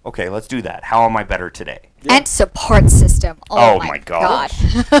today. Okay, let's do that. How am I better today? And support system. Oh, my my God.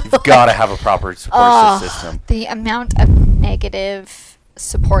 God. You've got to have a proper support Oh, system. the amount of negative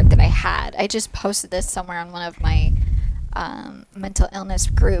support that I had. I just posted this somewhere on one of my mental illness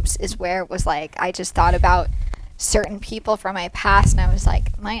groups, is where it was like, I just thought about certain people from my past, and I was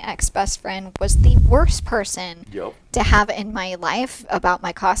like, my ex-best friend was the worst person Yup. to have in my life about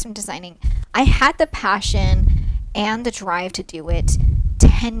my costume designing. I had the passion and the drive to do it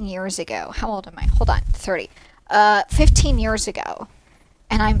 10 years ago. How old am I? Hold on, 30. 15 years ago.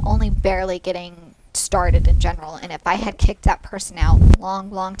 And I'm only barely getting started in general. And if I had kicked that person out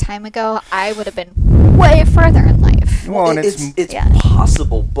long time ago, I would have been way further in life. Well, and it's yeah.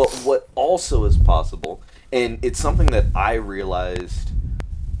 possible, but what also is possible, and it's something that I realized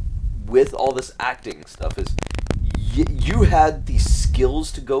with all this acting stuff, is you had the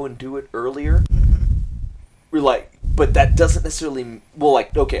skills to go and do it earlier. We're like, but that doesn't necessarily, well,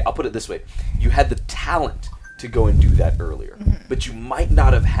 like, okay, I'll put it this way. You had the talent to go and do that earlier, but you might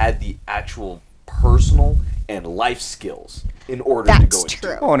not have had the actual personal and life skills in order to That's go and true.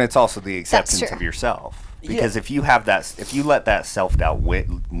 do it. Oh, and it's also the acceptance true. of yourself. Yeah. Because if you have that, if you let that self-doubt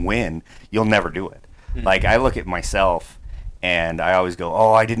win, you'll never do it. Like, I look at myself, and I always go,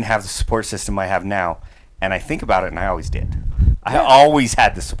 oh, I didn't have the support system I have now. And I think about it, and I always did. I always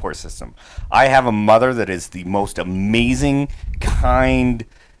had the support system. I have a mother that is the most amazing, kind,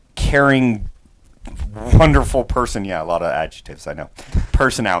 caring, wonderful person. Yeah, a lot of adjectives, I know.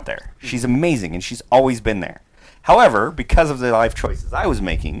 Person out there. She's amazing, and she's always been there. However, because of the life choices I was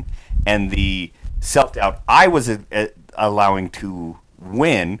making and the self-doubt I was allowing to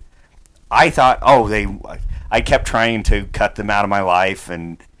win, I thought, I kept trying to cut them out of my life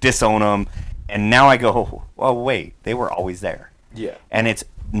and disown them. And now I go, well, wait, they were always there. Yeah. And it's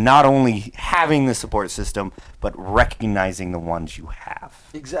not only having the support system, but recognizing the ones you have.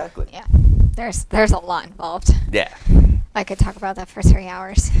 Exactly. Yeah. There's a lot involved. Yeah. I could talk about that for 3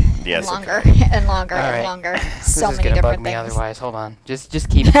 hours. Yes, And longer okay. and longer All and right. longer. This So is many gonna bug different me things. otherwise. Hold on. Just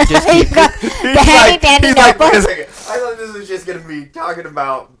keep. Just keep. You got the handy dandy notebook. I thought this was just going to be talking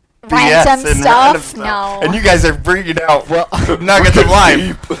about Random BS and stuff? random stuff. No. And you guys are bringing out nuggets of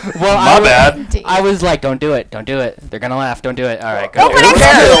life. Well, My bad. Deep. I was like, don't do it. Don't do it. They're gonna laugh. Don't do it. All right. Go. Open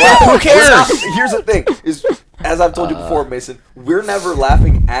it. Who cares? Here's the thing: is as I've told you before, Mason, we're never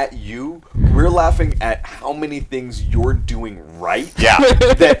laughing at you. We're laughing at how many things you're doing right. Yeah.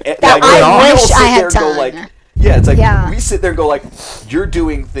 That I we all wish sit I had there and go done. like, yeah, it's like Yeah. we sit there and go like, you're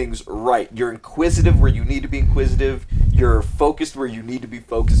doing things right. You're inquisitive where you need to be inquisitive. You're focused where you need to be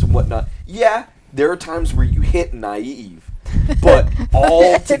focused and whatnot. Yeah, there are times where you hit naive, but all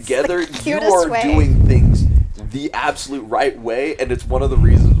It's the together, you cutest are way. doing things the absolute right way, and it's one of the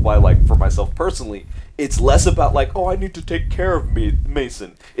reasons why, like, for myself personally, it's less about like, oh, I need to take care of me,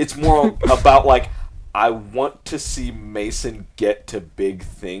 Mason. It's more about like, I want to see Mason get to big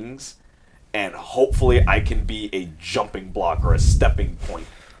things, and hopefully I can be a jumping block or a stepping point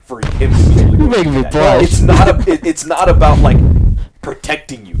for him to be able to You're making me that. blush. It's not about like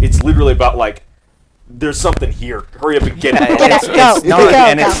protecting you. It's literally about like there's something here. Hurry up and get it. Get it. Go. No, Go.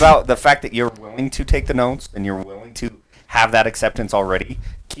 and Go. it's about the fact that you're willing to take the notes and you're willing to have that acceptance already.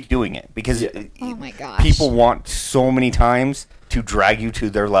 Keep doing it because Oh my gosh. people want so many times to drag you to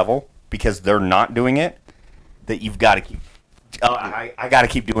their level because they're not doing it. That you've got to keep. I got to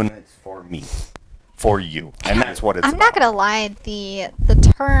keep doing this for me, for you, and that's what it's. I'm about. not gonna lie.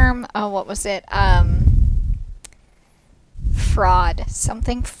 The term. Oh, what was it? Fraud.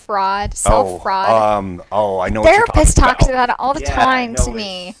 Something fraud. Self fraud. I know. What you're Therapist talking talks about it all the Yeah, time no, to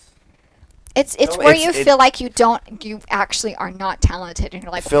me. it's- It's No, where it's- you it- feel like you actually are not talented, and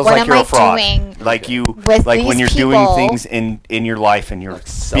you're like, feels what like am you're I a fraud. doing? Like you, with like when these you're people? doing things in your life and you're Like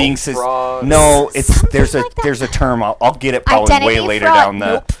being self-fraud? No, it's Something there's a like that. there's a term. I'll get it probably Identity way later fraud? down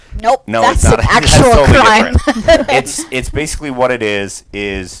the. Nope. No, that's it's not. an That's actual totally crime. different. it's basically what it is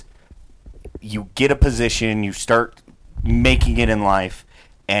you get a position, you start making it in life,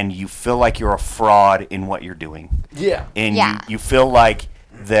 and you feel like you're a fraud in what you're doing. Yeah. And Yeah. you feel like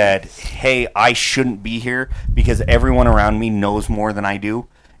that, hey, I shouldn't be here because everyone around me knows more than I do,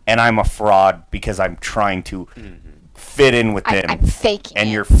 and I'm a fraud because I'm trying to fit in with them. I'm faking and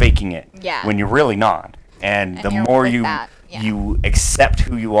it. you're faking it Yeah. when you're really not. And the you're more with you that, yeah. you accept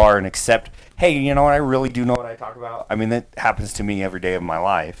who you are and accept, hey, you know what, I really do know what I talk about. I mean, that happens to me every day of my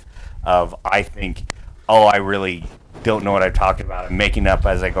life. I think, oh, I really don't know what I'm talking about. I'm making up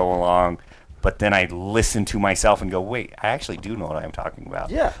as I go along. But then I listen to myself and go, wait, I actually do know what I'm talking about.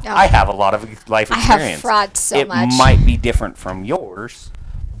 Yeah. Yeah. I have a lot of life I have experience. fraud so it much. might be different from yours,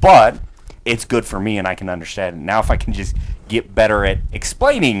 but it's good for me and I can understand it. Now if I can just get better at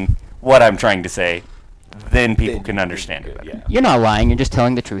explaining what I'm trying to say, then people Then can you understand do it good, better. yeah. You're not lying. You're just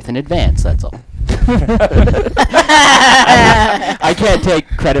telling the truth in advance. That's all. I can't take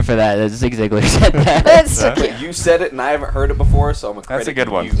credit for that. Zig Ziglar said that. That's so But cute. you said it, and I haven't heard it before, so I'm a That's a good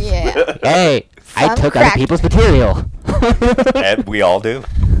one. Yeah. Hey, I Fun took crack. other people's material. Ed, we all do.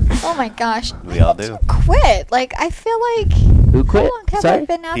 Oh my gosh. We all do. Quit. Like I feel like. Who quit? How long have Sorry? I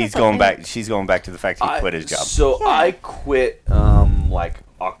been out? He's of going it? back. She's going back to the fact he quit his job. So Yeah. I quit like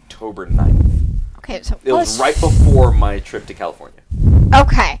October 9th. Okay, so It was right before my trip to California.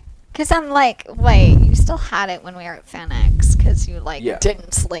 Okay. Because I'm like, wait, you still had it when we were at FanX because you, like, Yeah.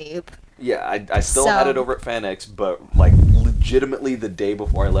 didn't sleep. Yeah, I still had it So- over at FanX, but like legitimately the day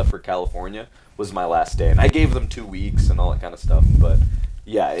before I left for California was my last day, and I gave them 2 weeks and all that kind of stuff. But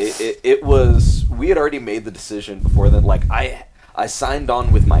yeah, it was. We had already made the decision before that. Like I signed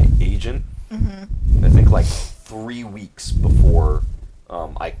on with my agent. I think like 3 weeks before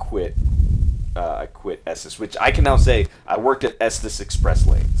I quit. I quit Estes, which I can now say I worked at Estes Express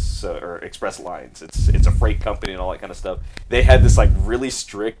Lanes, or Express Lines. It's a freight company and all that kind of stuff. They had this like really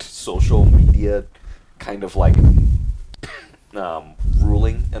strict social media kind of like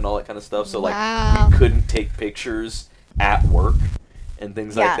ruling and all that kind of stuff. So like Wow. we couldn't take pictures at work and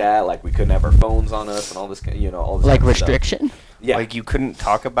things Yeah. like that. Like we couldn't have our phones on us and all this, all this Like kind of stuff. restriction? Yeah, Like you couldn't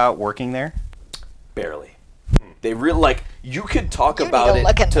talk about working there? barely. They really like you could talk You need about to it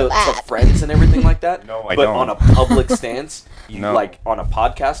look into to that. friends and everything like that. No, I but don't. on a public stance, No. like on a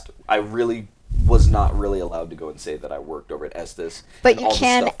podcast, I really was not really allowed to go and say that I worked over at Estes. But and you all this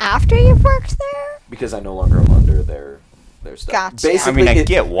can stuff, after you've worked there? because I no longer am under their stuff. Gotcha. Basically, I mean, I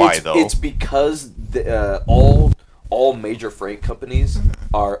get why, though. It's because all major freight companies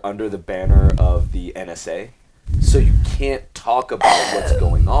are under the banner of the NSA. So you can't talk about what's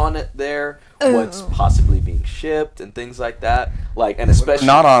going on there, what's possibly being shipped, and things like that. Like, and especially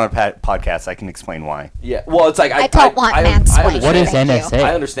Not on a podcast. I can explain why. Yeah, well, it's like I don't want mansplaining. What is Thank you. NSA?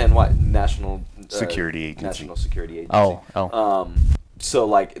 I understand why National Security Agency. National Security Agency. Oh. So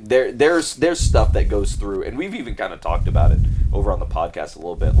like there's stuff that goes through, and we've even kind of talked about it over on the podcast a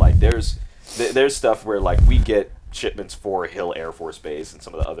little bit. Like there's stuff where like we get shipments for Hill Air Force Base and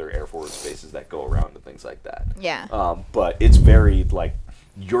some of the other Air Force bases that go around and things like that. Yeah. But it's very like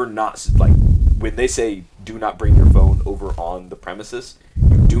you're not like when they say do not bring your phone over on the premises,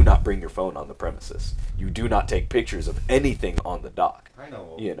 you do not bring your phone on the premises. You do not take pictures of anything on the dock. I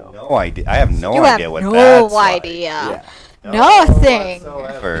know. No idea. I have no You idea have what no that's like. idea. Yeah. Nothing.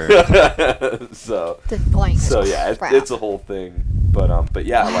 Whatsoever. So Blank as yeah, crap. it's a whole thing. But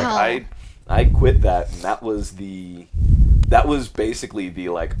yeah, Wow. like I quit that, and that was the that was basically the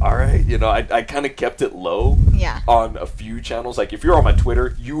like, all right, I kind of kept it low. Yeah. On a few channels, like if you're on my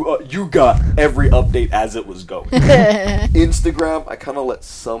Twitter, you got every update as it was going. Instagram, I kind of let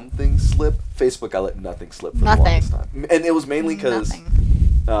some things slip. Facebook, I let nothing slip for the longest time, and it was mainly because.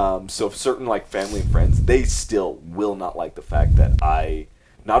 So certain like family and friends, they still will not like the fact that I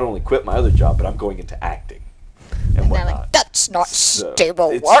not only quit my other job, but I'm going into acting and they're whatnot. like, that's not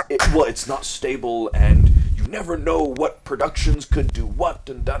stable it's, work. It's not stable, and you never know what productions could do what,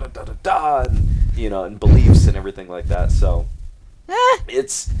 and da da da da da, and and beliefs and everything like that. So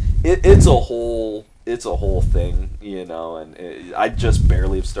it's a whole thing, and I just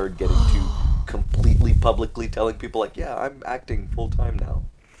barely have started getting to completely publicly telling people like, yeah, I'm acting full time now.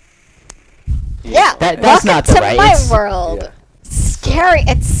 Yeah, that's welcome not the to right. my world. Yeah. Scary.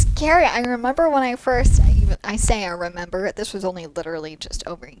 It's scary. I remember when I first. I say I remember it. This was only literally just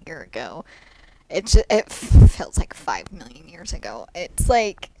over a year ago. It feels like 5 million years ago. It's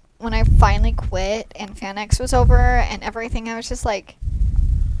like when I finally quit and FanX was over and everything. I was just like,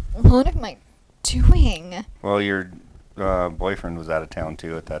 what am I doing? Well, your boyfriend was out of town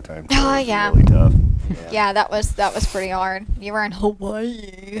too at that time. So Oh, it was yeah. really tough. Yeah, that was pretty hard. You were in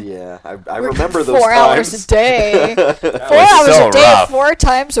Hawaii. Yeah, I Working remember those 4 hours times. a day. 4 was hours so a day, rough. 4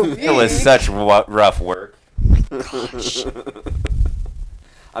 times a week. It was such rough work. Gosh.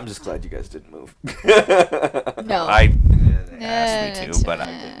 I'm just glad you guys didn't move. No. I No, asked me it's to, but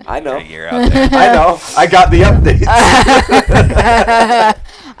fine. I know. a year out there. I know. I got the updates.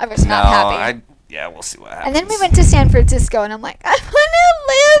 I was not happy. Yeah, we'll see what happens. And then we went to San Francisco, and I'm like, I want to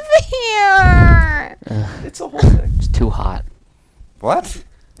live here. It's a whole thing. It's too hot. What?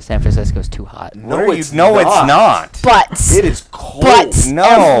 San Francisco's too hot. No, it's it's not. But It is cold. But No.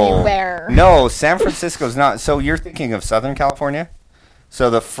 everywhere. No, San Francisco's not. So you're thinking of Southern California? So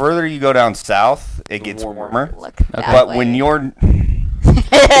the further you go down south, it gets warmer. Look that But way. when you're...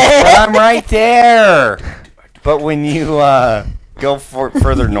 I'm right there! But when you go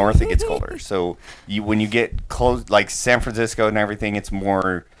further north, it gets colder. So when you get close, like San Francisco and everything, it's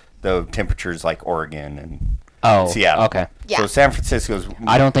more the temperatures like Oregon and Seattle. Okay. Yeah. So San Francisco's...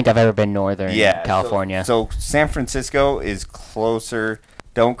 I don't think I've ever been northern Yeah, California. So San Francisco is closer.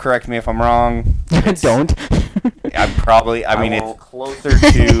 Don't correct me if I'm wrong. Don't. I'm probably. I mean, won't. it's closer to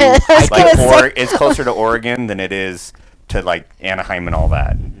was gonna say- it's closer to Oregon than it is to like Anaheim and all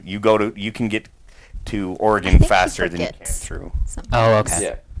that. You can get to I Oregon think he faster than you can forgets through. sometimes. Oh, okay.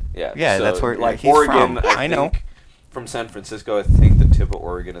 Yeah. Yeah. Yeah, So, that's where, like he's Oregon. from. I know. think from San Francisco, I think the tip of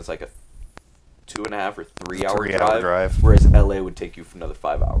Oregon is like a 2.5 or 3 hour 3 hour drive. whereas LA would take you for another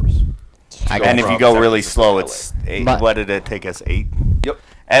 5 hours. And if you from go San really Francisco slow, to it's LA. 8. But- What did it take us? 8. Yep.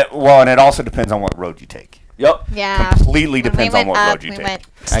 And it also depends on what road you take. Yep. Yeah. Completely When depends we on what went road up, you we take. went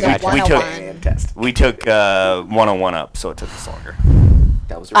I to got you. We took- 101. And test. We took 101 up, so it took us longer.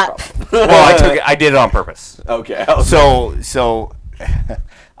 That was your Up. problem. Well, I did it on purpose. Okay. So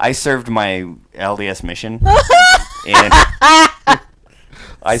I served my LDS mission in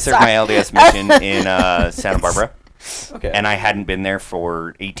I served my LDS mission in Santa Barbara, Okay. and I hadn't been there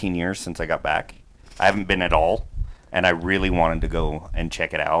for 18 years since I got back. I haven't been at all, and I really wanted to go and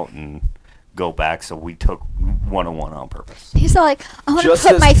check it out and go back, so we took 101 on purpose. He's like, I want to just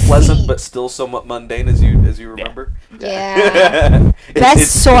put as my pleasant, feet. but still somewhat mundane as you remember. Yeah. It's- Best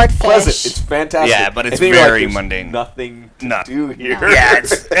it's swordfish. Pleasant. It's fantastic. Yeah, but it's And then you're very there's mundane. Nothing to No. do here. No. Yeah,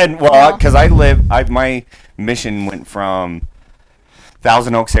 No. because my mission went from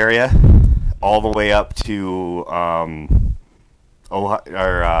Thousand Oaks area all the way up to Ojai,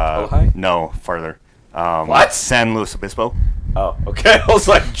 Ojai? No, farther. What? San Luis Obispo. Oh, okay. I was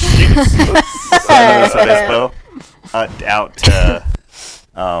like, jeez. San Luis Obispo. Out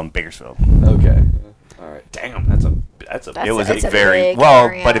to Bakersfield. Okay. All right. Damn, that's a It was it's a a very big well,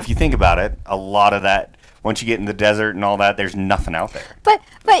 area. but if you think about it, a lot of that once you get in the desert and all that, there's nothing out there.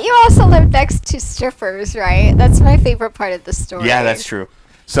 But you also live next to strippers, right? That's my favorite part of the story. Yeah, that's true.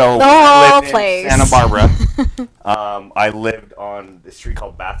 So The I whole lived in place. Santa Barbara. I lived on the street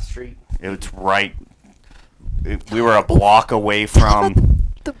called Bath Street. It's right. We were a block away from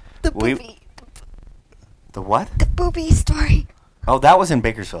the we- booby, the what? the booby story. Oh, that was in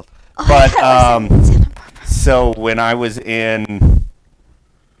Bakersfield. Oh, But that was in Santa Barbara. so when I was in,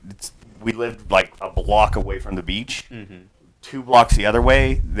 we lived like a block away from the beach. Mhm. 2 blocks the other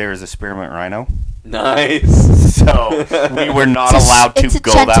way, there's a spearmint rhino. Nice. So we were not allowed It's to a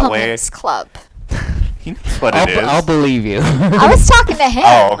go that way. gentleman's club. He knows what it is. I'll believe you. I was talking to him.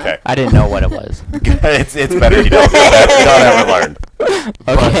 Oh, okay. I didn't know what it was. it's better you don't. You don't ever learn.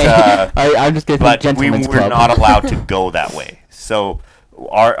 Okay. uh, I'm just gonna think But we gentleman's were club. not allowed to go that way. So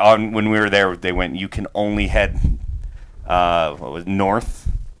when we were there, they went, you can only head what was north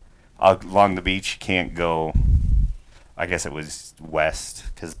along the beach. You can't go. I guess it was west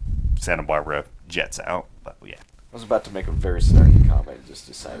because Santa Barbara jets out. But yeah. I was about to make a very snarky comment, just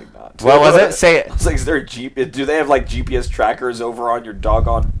deciding not to. What was it? Say it. I was like, is there a do they have like GPS trackers over on your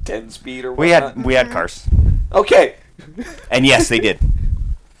doggone 10 speed or whatnot? We had cars. Okay. And yes, they did.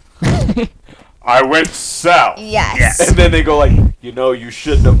 I went south. Yes. And then they go like, you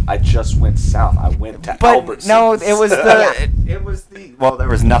shouldn't have. I just went south. I went to But Albertsons. no, it was Yeah. it was the well, there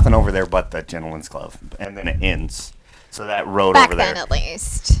was nothing over there but the Gentleman's Club, and then it ends. So that road Back over there then, at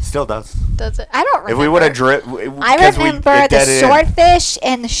least. still does. Does it? I don't remember. If we would have driven, I remember the swordfish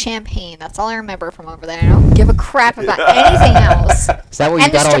and the champagne. That's all I remember from over there. I don't give a crap about anything else. Is that where you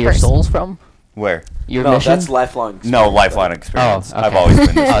And the got all your strippers. souls from? Where? Your No, mission? that's lifelong. No, lifeline experience. Oh, okay. I've always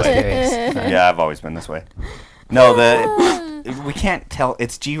been this I was way. curious. Yeah, I've always been this way. No, we can't tell.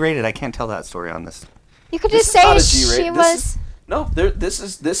 It's G-rated. I can't tell that story on this. You could This just is not say a G-rated. she This was. is- No,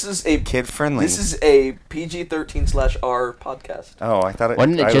 this is a Kid friendly. This is a PG-13/R podcast. Oh, I thought it.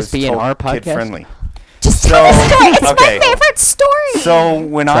 Wouldn't it I just was be an told R Kid podcast? friendly. Just tell the story. It's okay. my favorite story. So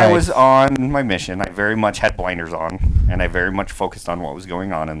when I Sorry. was on my mission, I very much had blinders on, and I very much focused on what was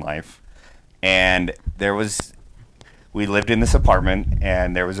going on in life. And we lived in this apartment,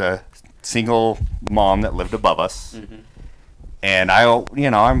 and there was a single mom that lived above us. And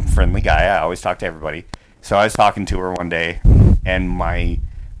I'm a friendly guy. I always talk to everybody. So I was talking to her one day, and my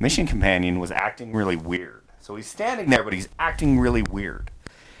mission companion was acting really weird. So he's standing there, but he's acting really weird.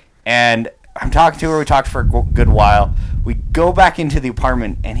 And I'm talking to her. We talked for a good while. We go back into the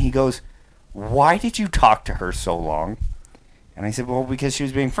apartment, and he goes, "Why did you talk to her so long?" And I said, "Well, because she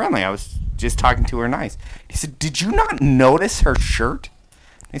was being friendly. I was just talking to her nice." He said, "Did you not notice her shirt?"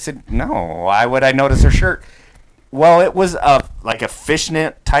 I said, "No. Why would I notice her shirt?" Well, it was like a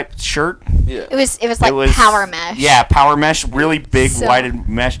fishnet type shirt. Yeah. it was like power mesh. Yeah, power mesh, really big, So- whited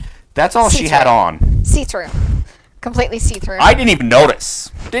mesh. That's all she had See-through. on. See through. Completely see through. I didn't even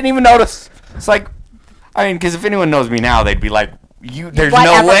notice. It's like, because if anyone knows me now, they'd be like, there's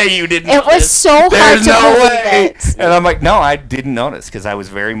Whatever. no way you didn't It notice. was so hard There's to no believe way. it. And I'm like, no, I didn't notice because I was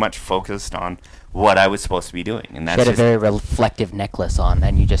very much focused on what I was supposed to be doing. And She that's had a just, very reflective necklace on,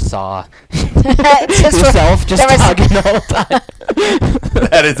 and you just saw Just yourself just there was- talking the whole time.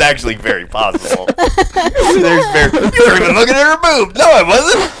 that is actually very possible. You were even looking at her boob. No, I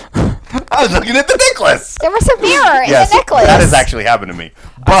wasn't. I was looking at the necklace. There was a mirror in Yes, the necklace. that has actually happened to me.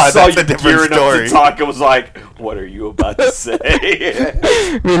 I But saw that's you a different gearing up story. to talk. I was like, "What are you about to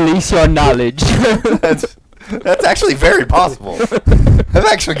say?" Release your knowledge. That's actually very possible. I've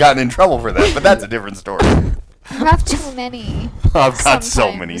actually gotten in trouble for that, but that's a different story. You have too many. I've got so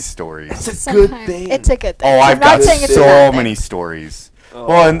Sometimes. many stories. It's a Sometimes. good thing. It's a good thing. Oh, I'm I've not got saying it's a so bad thing. many stories. Oh.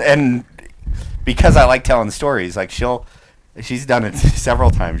 Well, and because I like telling stories, like she's done it several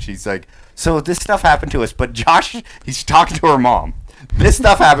times. She's like, so this stuff happened to us, but Josh, he's talking to her mom. This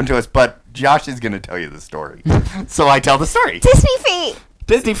stuff happened to us, but Josh is going to tell you the story. So I tell the story. Disney feet.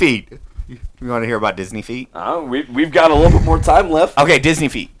 Disney feet. You want to hear about Disney feet? We've got a little bit more time left. Okay, Disney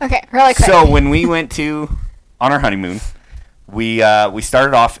feet. Okay, really quick. So when we went on our honeymoon, we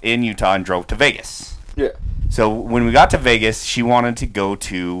started off in Utah and drove to Vegas. Yeah. So when we got to Vegas, she wanted to go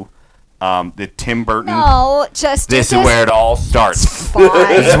to the Tim Burton. no, just This is where it all starts. Fine.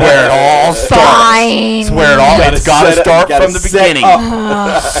 This is where it all starts. Fine. This is where it all. You gotta It's got to set up- start you gotta from the set beginning.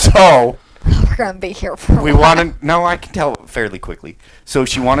 up. So We're gonna be here for a we while. wanted. No, I can tell fairly quickly. So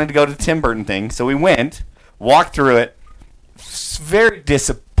she wanted to go to the Tim Burton thing. So we went, walked through it. It's very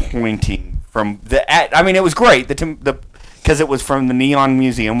disappointing. It was great. Because it was from the Neon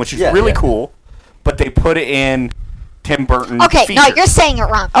Museum, which is Yeah, really yeah. cool. But they put it in Tim Burton. Okay, no, features. you're saying it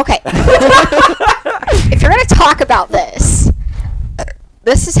wrong. Okay. If you're gonna talk about this,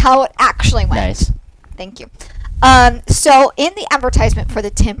 this is how it actually went. Nice. Thank you. So in the advertisement for the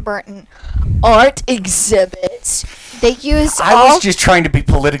Tim Burton art exhibit, they used I all. was just trying to be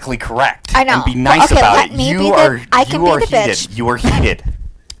politically correct. I know. And be Well, nice okay, about let it. me be You the- are. I can you be are the heated. bitch. You are heated.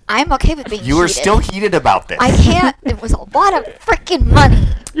 I'm okay with being You are heated. still heated about this. I can't. It was a lot of freaking money.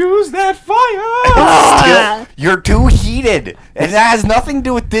 Use that fire. Ah. You're too heated. And that has nothing to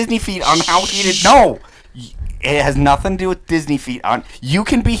do with Disney feet on how heated. No. It has nothing to do with Disney feet on. You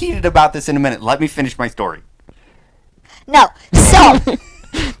can be heated about this in a minute. Let me finish my story. No. So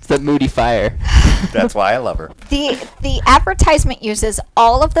It's that moody fire. That's why I love her. the advertisement uses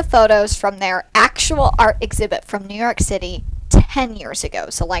all of the photos from their actual art exhibit from New York City 10 years ago.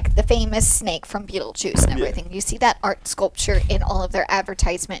 So like the famous snake from Beetlejuice and everything. You see that art sculpture in all of their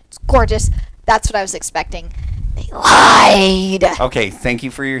advertisements. Gorgeous. That's what I was expecting. They lied. Okay, thank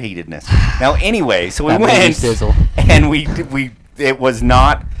you for your heatedness. Now, anyway, so we That movie went, sizzle. and we it was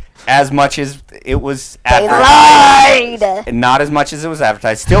not as much as it was They advertised. lied. And not as much as it was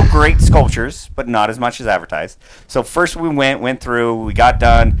advertised. Still great sculptures, but not as much as advertised. So first we went through, we got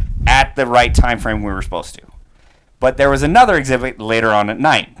done at the right time frame we were supposed to. But there was another exhibit later on at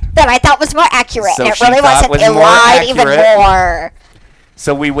night. That I thought was more accurate. So It she really thought wasn't. was It more lied even accurate. more.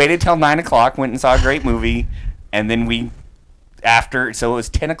 So we waited till 9 o'clock, went and saw a great movie, and then so it was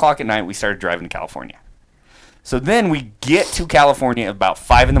 10 o'clock at night, we started driving to California. So then we get to California at about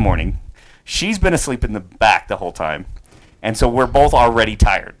 5 in the morning. She's been asleep in the back the whole time, and so we're both already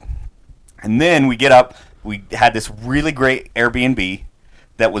tired. And then we get up, we had this really great Airbnb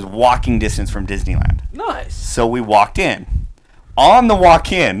that was walking distance from Disneyland. Nice. So we walked in. On the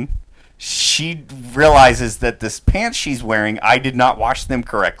walk in, she realizes that this pants she's wearing, I did not wash them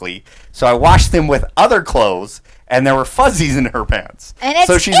correctly. So I washed them with other clothes, and there were fuzzies in her pants. And it's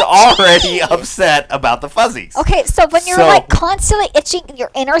so she's itchy. already upset about the fuzzies. Okay, so when you're So- like constantly itching your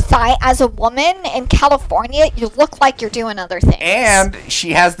inner thigh as a woman in California, you look like you're doing other things. And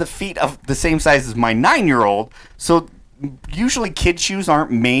she has the feet of the same size as my 9-year-old. So usually kid shoes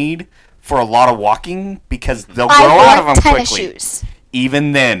aren't made for a lot of walking because they'll I grow out of wore them tennis quickly. shoes.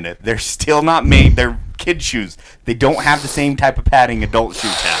 Even then, they're still not made. They're kid shoes. They don't have the same type of padding adult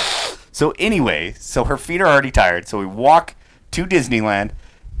shoes have. So anyway, so her feet are already tired. So we walk to Disneyland.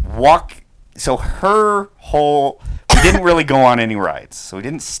 So her whole. We didn't really go on any rides. So we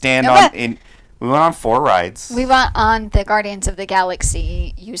didn't stand No, on. but- We went on 4 rides. We went on the Guardians of the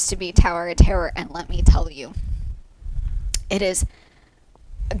Galaxy, used to be Tower of Terror, and let me tell you, it has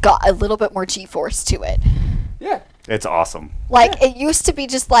got a little bit more G-force to it. Yeah. It's awesome. Like, it used to be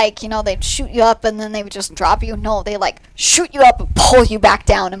just like, they'd shoot you up and then they would just drop you. No, they, like, shoot you up and pull you back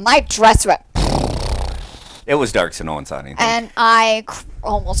down. And my dress went, It was dark, so no one saw anything. and I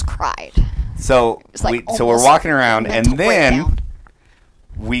almost cried. So was like so we're almost walking around, mental and then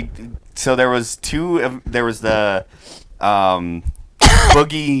breakdown. so there was there was the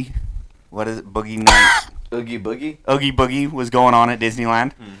boogie, what is it, boogie night, Oogie Boogie. Oogie Boogie was going on at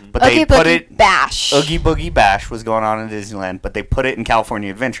Disneyland, but Oogie they put Boogie it Bash. Oogie Boogie Bash was going on at Disneyland, but they put it in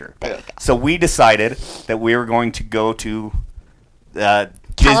California Adventure. There you go. So we decided that we were going to go to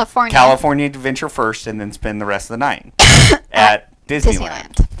California. California Adventure first, and then spend the rest of the night at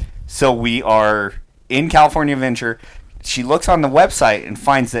Disneyland. So we are in California Adventure. She looks on the website and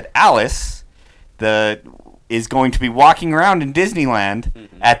finds that Alice is going to be walking around in Disneyland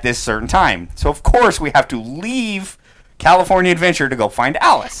at this certain time. So, of course, we have to leave California Adventure to go find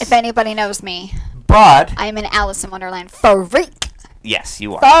Alice. If anybody knows me, But, I'm an Alice in Wonderland freak. yes,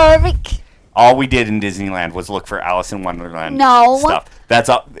 you are. Freak. All we did in Disneyland was look for Alice in Wonderland No. stuff. That's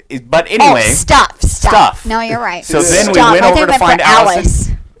all. But anyway, Oh, stuff. No, you're right. So then we Stop. went I over think to meant for find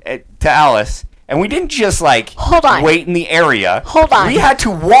Alice. to Alice, and we didn't just Hold on. wait in the area. Hold on. We had to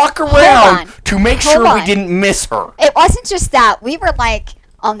walk around on. to make Hold sure we on. didn't miss her. It wasn't just that. We were like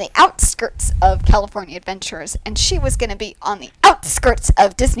on the outskirts of California Adventures, and she was going to be on the outskirts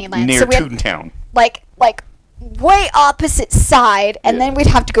of Disneyland. Near so we had, Toontown. like way opposite side, and then we'd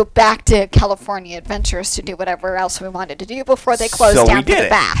have to go back to California Adventures to do whatever else we wanted to do before they closed So we down for did the it.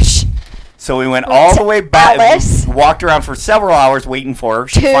 bash. So we went Went all to the way back. Alice. We walked around for several hours waiting for her.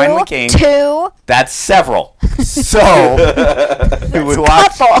 She finally came. Two, That's several. So we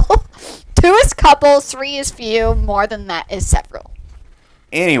watched. couple. 2 is couple, 3 is few, more than that is several.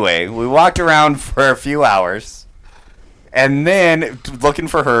 Anyway, we walked around for a few hours, and then looking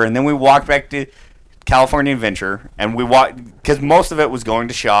for her, and then we walked back to California Adventure, and we walked because most of it was going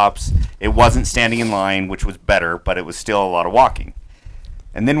to shops. It wasn't standing in line, which was better, but it was still a lot of walking.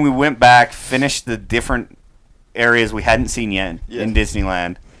 And then we went back, finished the different areas we hadn't seen yet in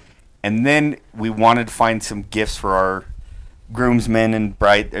Disneyland, and then we wanted to find some gifts for our groomsmen and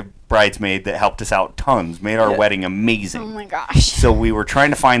bridesmaid that helped us out tons, made our wedding amazing. Oh my gosh. So we were trying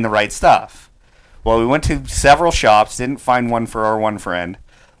to find the right stuff. Well, we went to several shops, didn't find one for our one friend,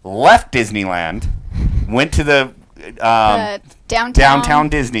 left Disneyland, went to the downtown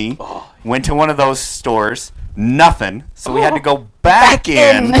Disney, went to one of those stores, nothing. So we had to go back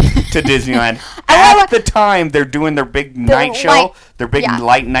in to Disneyland. At the time, they're doing their big night show, their big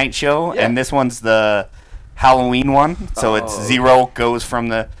light night show, and this one's the Halloween one. So it's Zero goes from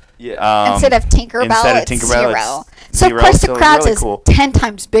the instead of Tinkerbell, it's Zero. So of course the crowds really is cool. 10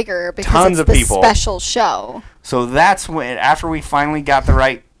 times bigger because Tons it's of the people. special show. So that's when, after we finally got the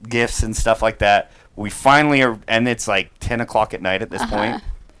right gifts and stuff like that, we finally are, and it's like 10 o'clock at night at this point.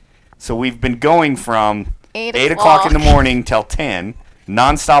 So we've been going from 8 o'clock in the morning till 10,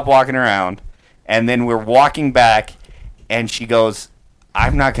 nonstop walking around. And then we're walking back, and she goes,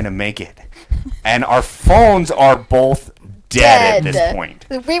 I'm not going to make it. And our phones are both dead at this point.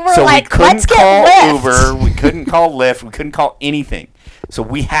 We were so like, we couldn't let's call get Lyft. Uber. We couldn't call Lyft. We couldn't call anything. So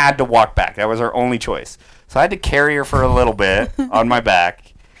we had to walk back. That was our only choice. So I had to carry her for a little bit on my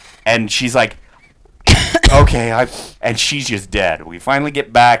back. And she's like, okay. And she's just dead. We finally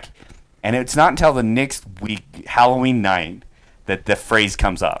get back. And it's not until the next week, Halloween night, that the phrase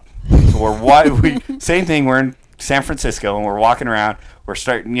comes up. So same thing. We're in San Francisco, and we're walking around. We're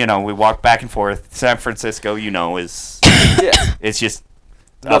starting, we walk back and forth. San Francisco, is it's just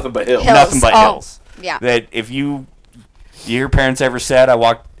Nothing but hills. Nothing but hills. Yeah. That if your parents ever said I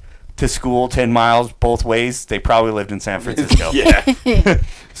walked to school 10 miles both ways, they probably lived in San Francisco. Yeah.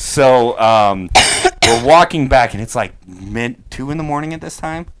 So we're walking back, and it's like 2 in the morning at this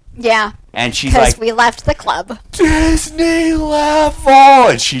time. Yeah. And she's Because like, we left the club. Disney level,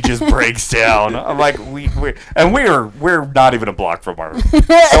 and she just breaks down. I'm like, we're not even a block from our, so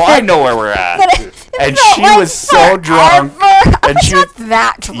I know where we're at. And she was so drunk, and I was not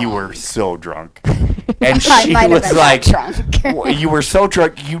that drunk. You were so drunk, and I she might have was been like, that drunk. you were so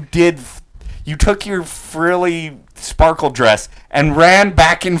drunk. You took your frilly sparkle dress and ran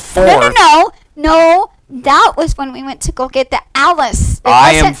back and forth. No. That was when we went to go get the Alice.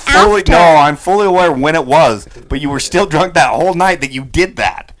 I'm fully aware when it was, but you were still drunk that whole night that you did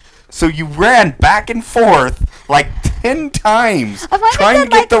that. So you ran back and forth like 10 times trying to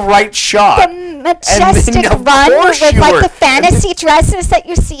get the right shot. The majestic run with like the fantasy dresses that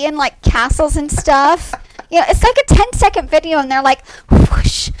you see in like castles and stuff. It's like a 10-second video, and they're like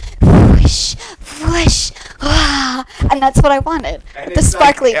whoosh, whoosh, whoosh, and that's what I wanted. And the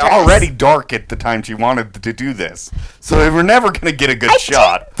sparkly dress. Already dark at the time she wanted to do this, so they were never gonna get a good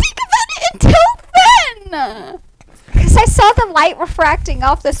shot. I didn't think about it until then. Because I saw the light refracting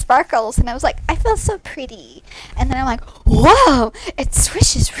off the sparkles, and I was like, I feel so pretty. And then I'm like, whoa, it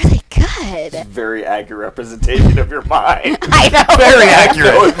swishes really good. Very accurate representation of your mind. I know. Very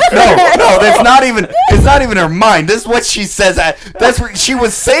accurate. No, that's not even. It's not even her mind. This is what she says. That's what she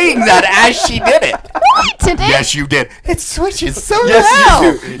was saying that as she did it. What? Today? Yes, you did. It switches so Yes, well.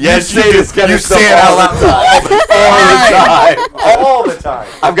 you do. Yes, you you this do. kind You of stuff say it out all loud the time. all the time.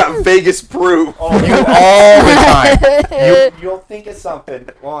 I've got Vegas proof. All the time. You'll think of something.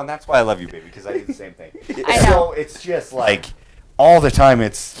 Well, and that's why I love you, baby, because I do the same thing. I know. So it's just like all the time. I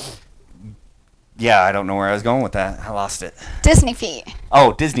don't know where I was going with that. I lost it. Disney feet.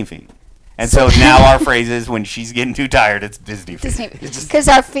 Oh, Disney feet. And so now our phrase is when she's getting too tired, it's Disney feet. Disney because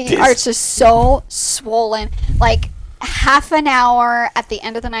our feet are just so swollen. Like half an hour at the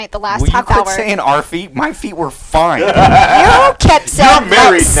end of the night, the last Will you half quit hour. saying our feet? My feet were fine. You kept saying You're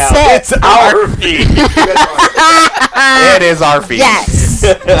married let's now. sit. It's our feet. It is our feet. Yes.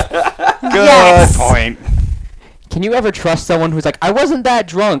 Good Yes. point. Can you ever trust someone who's like, I wasn't that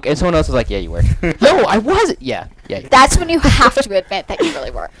drunk, and someone else is like, yeah, you were. No, I wasn't. Yeah. That's when you have to admit that you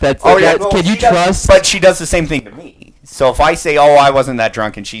really were. Can you trust? But she does the same thing to me. So if I say, oh, I wasn't that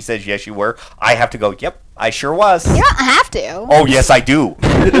drunk, and she says, yes, you were, I have to go, yep, I sure was. You don't have to. Oh, yes, I do.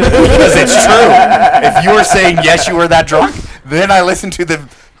 Because it's true. If you were saying, yes, you were that drunk, then I listen to the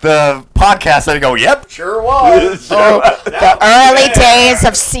podcast and I go, yep, sure was. The early days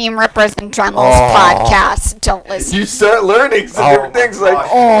of Seam Rippers and Dremels podcast. Don't listen. You start learning some different things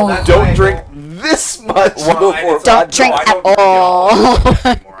like, don't drink this much before. Don't drink at all.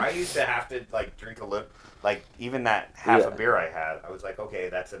 I used to have to drink a little, even that half a beer I had. I was like, okay,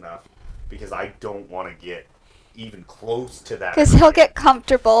 that's enough, because I don't want to get even close to that. Because he'll get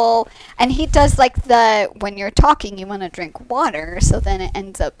comfortable, and he does when you're talking, you want to drink water, so then it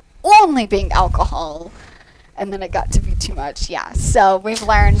ends up only being alcohol, and then it got to be too much. Yeah, so we've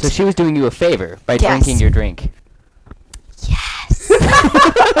learned. So she was doing you a favor by Yes. drinking your drink. Yes.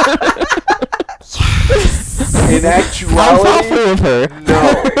 In How actuality, thoughtful of her.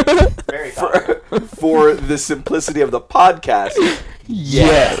 no. Very thoughtful. For the simplicity of the podcast,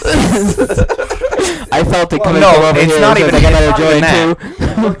 Yes. I felt it Well, coming no, from over it's here. not so even- I got it's another not even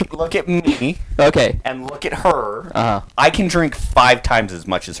joint too. Look at me Okay. and look at her. Uh-huh. I can drink 5 times as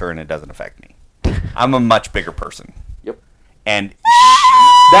much as her, and it doesn't affect me. I'm a much bigger person. Yep. And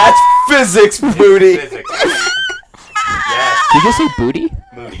That's physics, Moody. Yes. Did you say booty?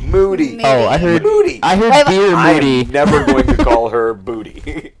 Moody. Oh, I heard. Moody. I heard Wait, beer I moody. am never going to call her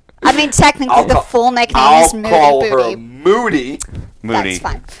Booty. I mean, technically, I'll the call- full nickname I'll is Moody call her Booty. Moody. Moody. That's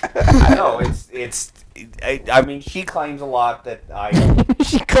fine. I know I mean, she claims a lot that I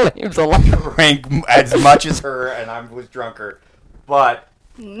She claims a lot. drank as much as her, and I was drunker. But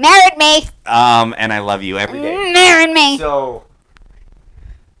Married me. and I love you every day. Married me. So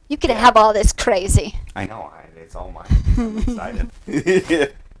You can have all this crazy. I know. It's all mine. I'm excited.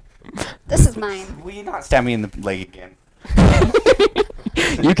 This is mine. Will you not stab me in the leg again?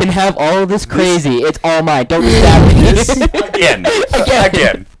 You can have all this crazy. It's all mine. Don't stab me.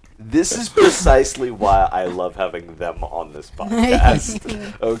 Again. This is precisely why I love having them on this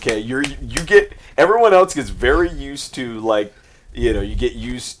podcast. Okay, you get everyone else gets very used to like, you know, you get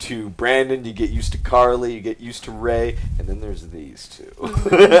used to Brandon, you get used to Carly, you get used to Ray, and then there's these two.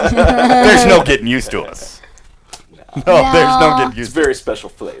 There's no getting used to us. No, there's no getting It's used. very special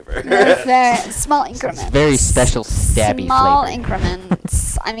flavor. It's very small increments. Very special stabby Small flavor.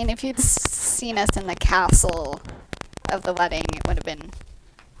 increments. I mean, if you'd seen us in the castle of the wedding, it would have been.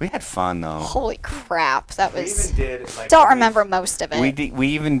 We had fun though. Holy crap! That We was. even did. Like, Don't remember most of it. We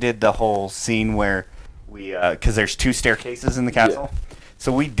even did the whole scene where we because there's 2 staircases in the castle,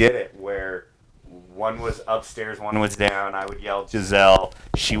 so we did it where one was upstairs, one was down. I would yell Giselle,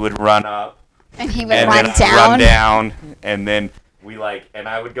 she would run up, And he would and run then I'd down. run down, and then we and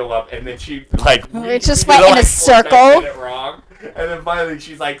I would go up, and then she like We just did went in a like 4 circle. times, did it wrong, and then finally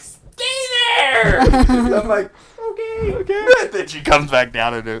she's like, "Stay there!" I'm like, okay. And then she comes back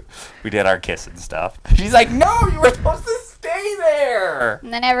down and we did our kiss and stuff. She's like, "No, you were supposed to stay there."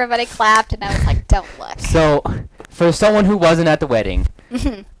 And then everybody clapped, and I was like, "Don't look." So, for someone who wasn't at the wedding,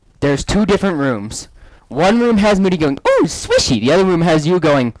 there's 2 different rooms. One room has Moody going, "Oh, swishy." The other room has you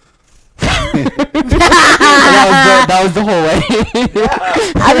going. that was the whole wedding.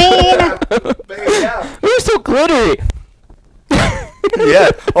 I mean, Yeah. It was so glittery. Yeah.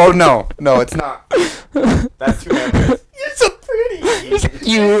 Oh no, it's not. That's too bad. You're so pretty.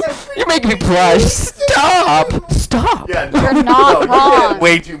 You're making me blush. Stop. Yeah, You're not wrong.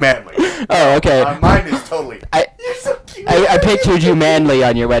 Way too manly. Oh, okay. Mine is totally. You're so cute. I pictured you manly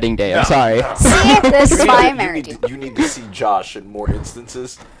on your wedding day. I'm sorry. No. see, this is You why I need- married you. you need to see Josh in more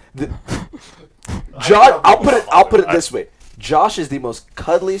instances. Josh, I'll put it this way. Josh is the most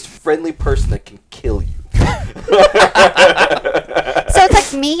cuddliest, friendly person that can kill you. So it's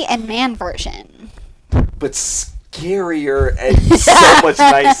like me and man version. But scarier and so much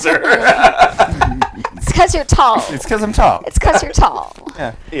nicer. It's because you're tall. It's because I'm tall. It's because you're tall.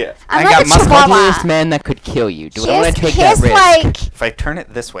 Yeah. Yeah. I'm I like got a muscle. chihuahua. Cuddliest man that could kill you. Do I want to take that He's risk? like, If I turn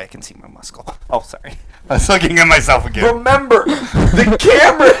it this way, I can see my muscle. Oh, sorry. I was looking at myself again. Remember, the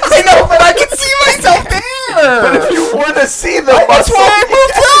cameras. I know, but I can see myself there. But if you want to see the That's muscle, why I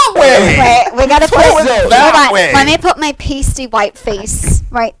moved that way. wait, we gotta put why I went hold that on. way. Let me put my pasty white face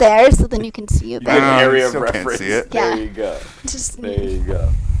right there, so then you can see it Good better. area you of still can't reference. see it. There Yeah. you go. Just There you go.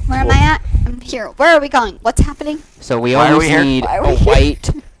 where am I at? I'm here. Where are we going? What's happening? So we Why are always we here? need Why are a we here? white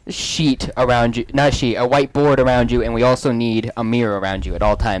sheet around you. Not a sheet, a white board around you, and we also need a mirror around you at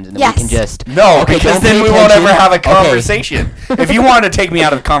all times, and then we can Yes. just. No, Okay, because don't then pay we won't attention. ever have a Okay. conversation. If you want to take me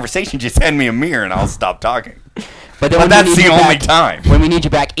out of the conversation, just hand me a mirror and I'll stop talking. But then But when we that's need the you only back- time. When we need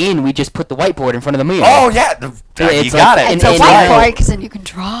you back in, we just put the whiteboard in front of the mirror. Oh yeah, you it's got like- it. It's and- a and- whiteboard, because then you can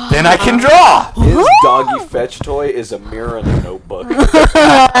draw. Then I can draw. His doggy fetch toy is a mirror and a notebook.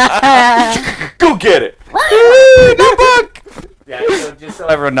 Go get it. Notebook. Yeah, so just so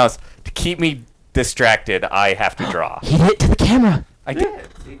everyone knows, to keep me distracted, I have to draw. He did it to the camera. I did.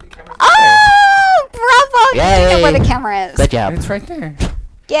 See, the camera's Oh, bravo! You know Yay. where the camera is. Good there. job. It's right there.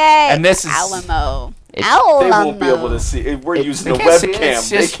 Yay! And this is- Alamo. It's- Alamo. They won't be able to see. We're using a They can't see it, webcam. it's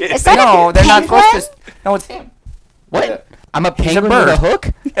They just- can't- Is that no, a they're not penguin? supposed to. No, it's him. What? Yeah. I'm a He's a penguin with a bird. hook?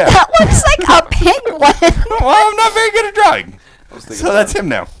 Yeah. That looks like a penguin. Well, I'm not very good at drawing. I was thinking So of that's that. him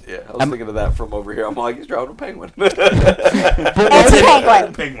now. Yeah, I was thinking of that from over here. I'm like, he's drawing a penguin. It's a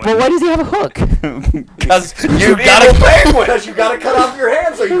penguin. But why does he have a hook? Because you You're gotta evil penguin. Because you gotta cut off your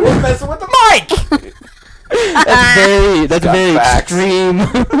hand so you won't mess with the mic. That's got very facts. extreme.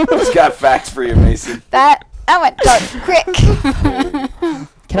 He's got facts for you, Mason. That went dark quick.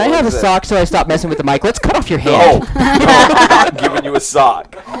 Can I What have a is that? sock so I stop messing with the mic? Let's cut off your No, hand. no, I'm not giving you a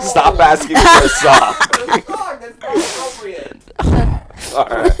sock. Stop asking for a sock. All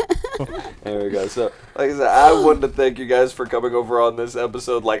right. There we go. So, like I said, I wanted to thank you guys for coming over on this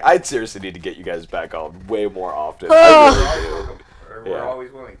episode. Like, I'd seriously need to get you guys back on way more often. I really do. We're Yeah.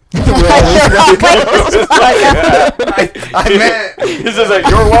 always willing. I meant. This is like,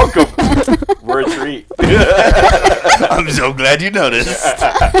 you're welcome. We're a treat. I'm so glad you noticed.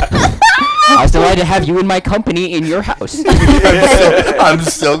 I was delighted to have you in my company in your house. I'm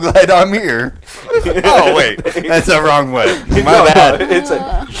so glad I'm here. Oh wait, that's the wrong way. My No, bad. It's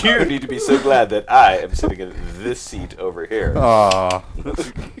a, you need to be so glad that I am sitting in this seat over here. Aw.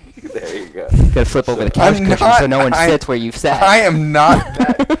 There you go. Gotta flip over the couch I'm cushion not- so no one I- sits where you've sat. I am not.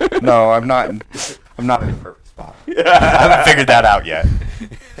 That, no, I'm not. I'm not in the perfect spot. I haven't figured that out yet.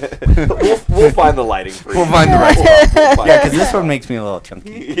 We'll find the lighting for you. We'll find the right We'll spot. find Yeah, it. because this one makes me a little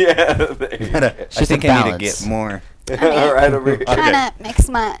chunky. Yeah. There you go. I just think a I need to balance. get more. All right, over here. Trying to mix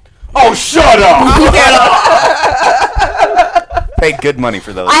my. Oh, shut up! Pay good money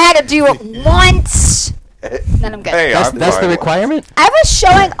for those. I had to do it once. Then I'm good. Hey, That's I'm the fine. requirement? I was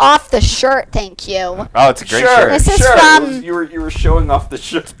showing off the shirt, thank you. Oh, it's a great Sure, shirt. This is sure. from- You were showing off the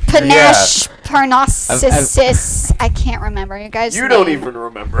shirt. Panache Parnassus. I can't remember. You guys. You don't even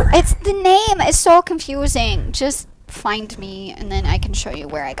remember. It's the name is so confusing. Just find me, and then I can show you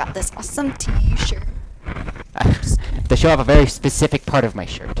where I got this awesome T-shirt. I have to show off a very specific part of my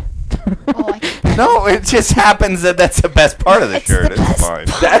shirt. Oh, No, it just happens that that's the best part of the It's shirt. the It's best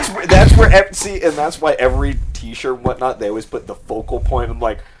fine. That's where see, and that's why every T-shirt and whatnot they always put the focal point. I'm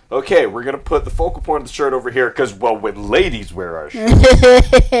like, okay, we're gonna put the focal point of the shirt over here because when ladies wear our shirt,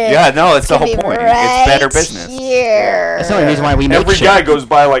 Yeah, no, it's the whole Be point. right It's better business. Here. That's the only reason why we make every shit. guy goes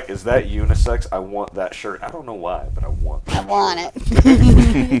by like, is that unisex? I want that shirt. I don't know why, but I want. I want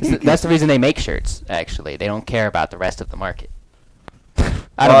it. That's the reason they make shirts, actually. They don't care about the rest of the market.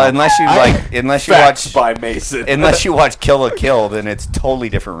 I Well, don't know. unless you Facts watch by Mason. unless you watch Kill la Kill, then it's totally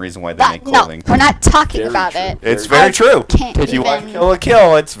different reason why they make No, clothing. we're not talking Very about true. it. It's Very very I true. Can't If you watch even. Kill la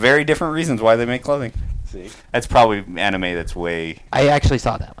Kill, it's very different reasons why they make clothing. See? That's probably anime that's way. I actually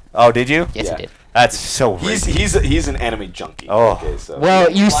saw that one. Oh, did you? Yes, Yeah. I did. That's so. He's racist. he's an anime junkie. Oh. Okay, so. Well,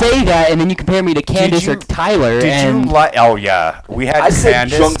 you say that, and then you compare me to Candace you- or Tyler, Did and you like? Oh yeah, we had I said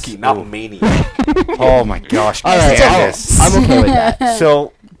Candace. junkie, not Ooh. maniac. Oh my gosh, all right, Candace. I'm okay with that.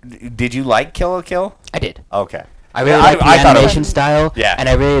 So, did you like Kill la Kill? I did. Okay. I really I- liked the I thought it animation was- style. Yeah. And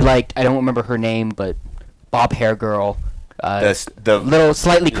I really liked, I don't remember her name, but Bob Hair Girl. The Little,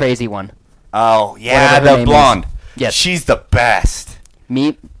 slightly crazy one. oh yeah, whatever her the name is. blonde. Yes. She's the best.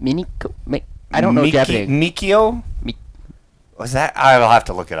 Miniko? I don't know Japanese. Mikio. Mi- Was that? I'll have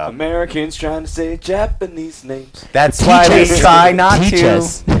to look it up. Americans trying to say Japanese names. That's Teach why we us. try not Teach to.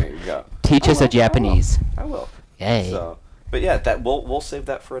 us. There you go. Teach us a Japanese. I will. Yay. So, but yeah, that we'll save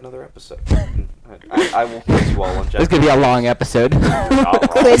that for another episode. I will quiz you all on Japanese. This is going to be a long episode.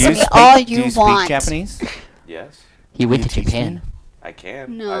 Quiz Do you me speak- all do you speak want. Japanese? Yes, He went You to teach Japan. me? I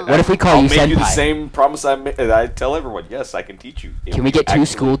can. No. What if we call I'll you make you the senpai? same promise I tell everyone. Yes, I can teach you. If Can we you get two actually-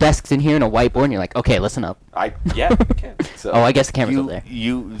 school desks in here and a whiteboard, and you're like, okay, listen up. Yeah, you can. So. Oh, I guess the camera's over there.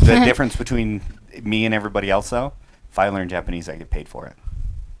 The difference between me and everybody else, though, if I learn Japanese, I get paid for it.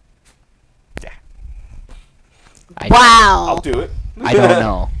 Yeah. Wow. I'll do it. I don't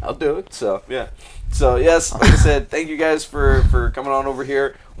know. I'll do it. So yeah. So yes, like I said, thank you guys for coming on over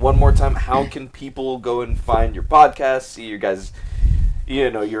here. One more time, how can people go and find your podcast, see your guys,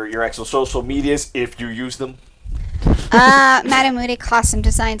 your actual social medias if you use them? Madam Moody Costume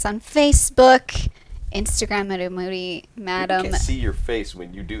Designs on Facebook, Instagram, Madam Moody, I Madam. can't see your face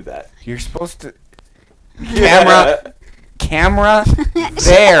when you do that. You're supposed to. Camera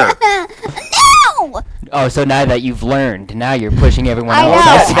there. No! Oh, so now that you've learned, now you're pushing everyone I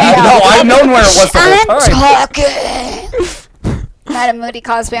else. know. No, I've known where it was the whole I'm time. talking. Madam Moody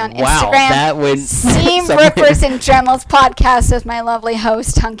Cosplay on Wow, Instagram. that went Seam somewhere. Rippers and Dremels podcast with my lovely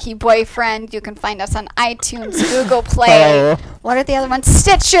host, Hunky Boyfriend. You can find us on iTunes, Google Play. Oh. What are the other ones?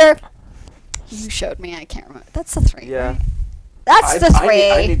 Stitcher. You showed me. I can't remember. That's the three. Yeah. Right? That's the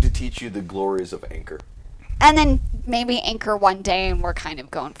three. I need to teach you the glories of Anchor. And then maybe Anchor one day, and we're kind of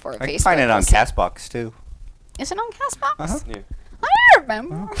going for a I Facebook. can find it on We'll see. Castbox too. Is it on Castbox? Uh-huh. Yeah. I don't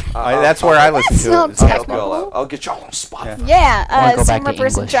remember. That's where I listen That's to not it. I'll help you all technical. out. I'll get y'all on spot. Yeah, I wanna go Seam back to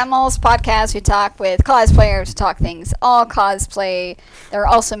Rippers and English. Dremels podcast. We talk with cosplayers, we talk things all cosplay. There are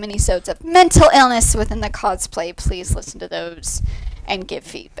also mini-sodes of mental illness within the cosplay. Please listen to those and give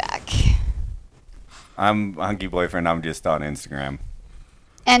feedback. I'm Hunky Boyfriend. I'm just on Instagram.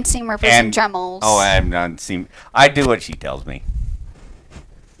 And Seam Rippers and Dremels. Oh, I'm not seen. I do what she tells me.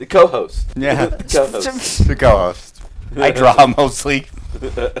 The co-host. Yeah. The co-host. The co-host. I draw mostly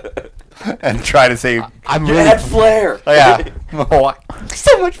and try to say. I'm You really. had flair. Oh, yeah.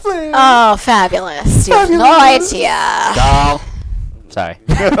 So much flair. Oh, fabulous. You have no idea. Doll. Sorry.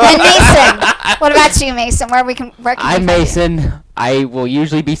 And Mason. What about you, Mason? Where can I'm we find you? Mason. I will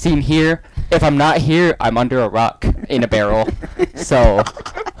usually be seen here. If I'm not here, I'm under a rock in a barrel. So,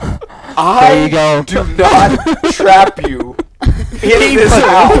 there you go. do not trap you in this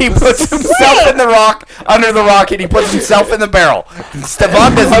house. He puts himself in the rock, under the rock, and he puts himself in the barrel.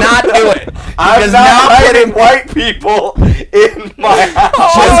 Stefan does not do it. He I'm does not not put letting him. white people in my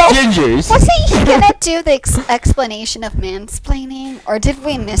house. Just gingers. Wasn't he gonna do the explanation of mansplaining, or did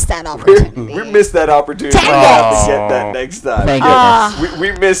we miss that opportunity? We missed that opportunity. Dang We'll have it. to get that next time. Thank Ah. goodness.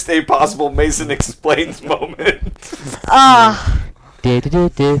 We missed a possible Mason explains moment.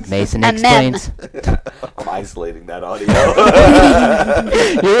 Mason And then- explains. I'm isolating that audio.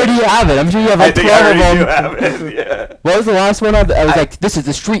 You already have it. I'm sure you have I like think 12 I of already them. do have it. Yeah. What was the last one? I was like, this is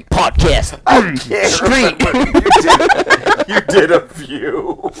the Street Podcast. Street. You did a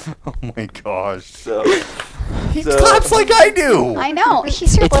few. Oh my gosh. So He So- claps like I do. I know.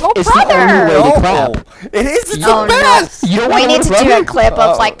 He's your It's- little it's the only way brother. to clap. It is. It's Oh, the best. You don't We want need to do a brother? clip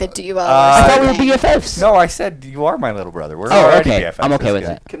of Oh. like the duo. or I thought we were something. BFFs. No, I said you are my little brother. We're Oh, already okay. BFFs. I'm okay That's with good.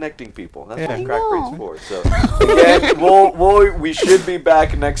 that. connecting people. That's Yeah. what I Crack Break's know. for. So again, we should be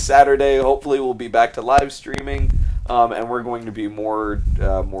back next Saturday. Hopefully, we'll be back to live streaming, and we're going to be more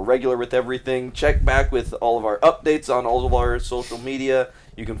regular with everything. Check back with all of our updates on all of our social media.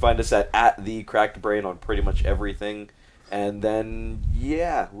 You can find us at the Cracked Brain on pretty much everything. And then,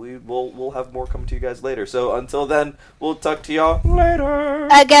 yeah, we'll have more coming to you guys later. So until then, we'll talk to y'all later.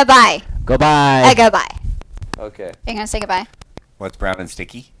 Goodbye. Goodbye. Goodbye. Okay. You're gonna say goodbye. What's brown and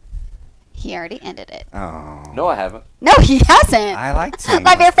sticky? He already ended it. Oh. No, I haven't. No, he hasn't. I like saying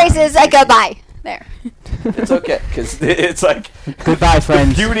My bare what's brown face and is sticky. goodbye. There. It's okay, because it's like Goodbye, the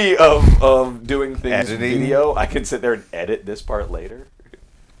friends. beauty of doing things Editing. video. I can sit there and edit this part later.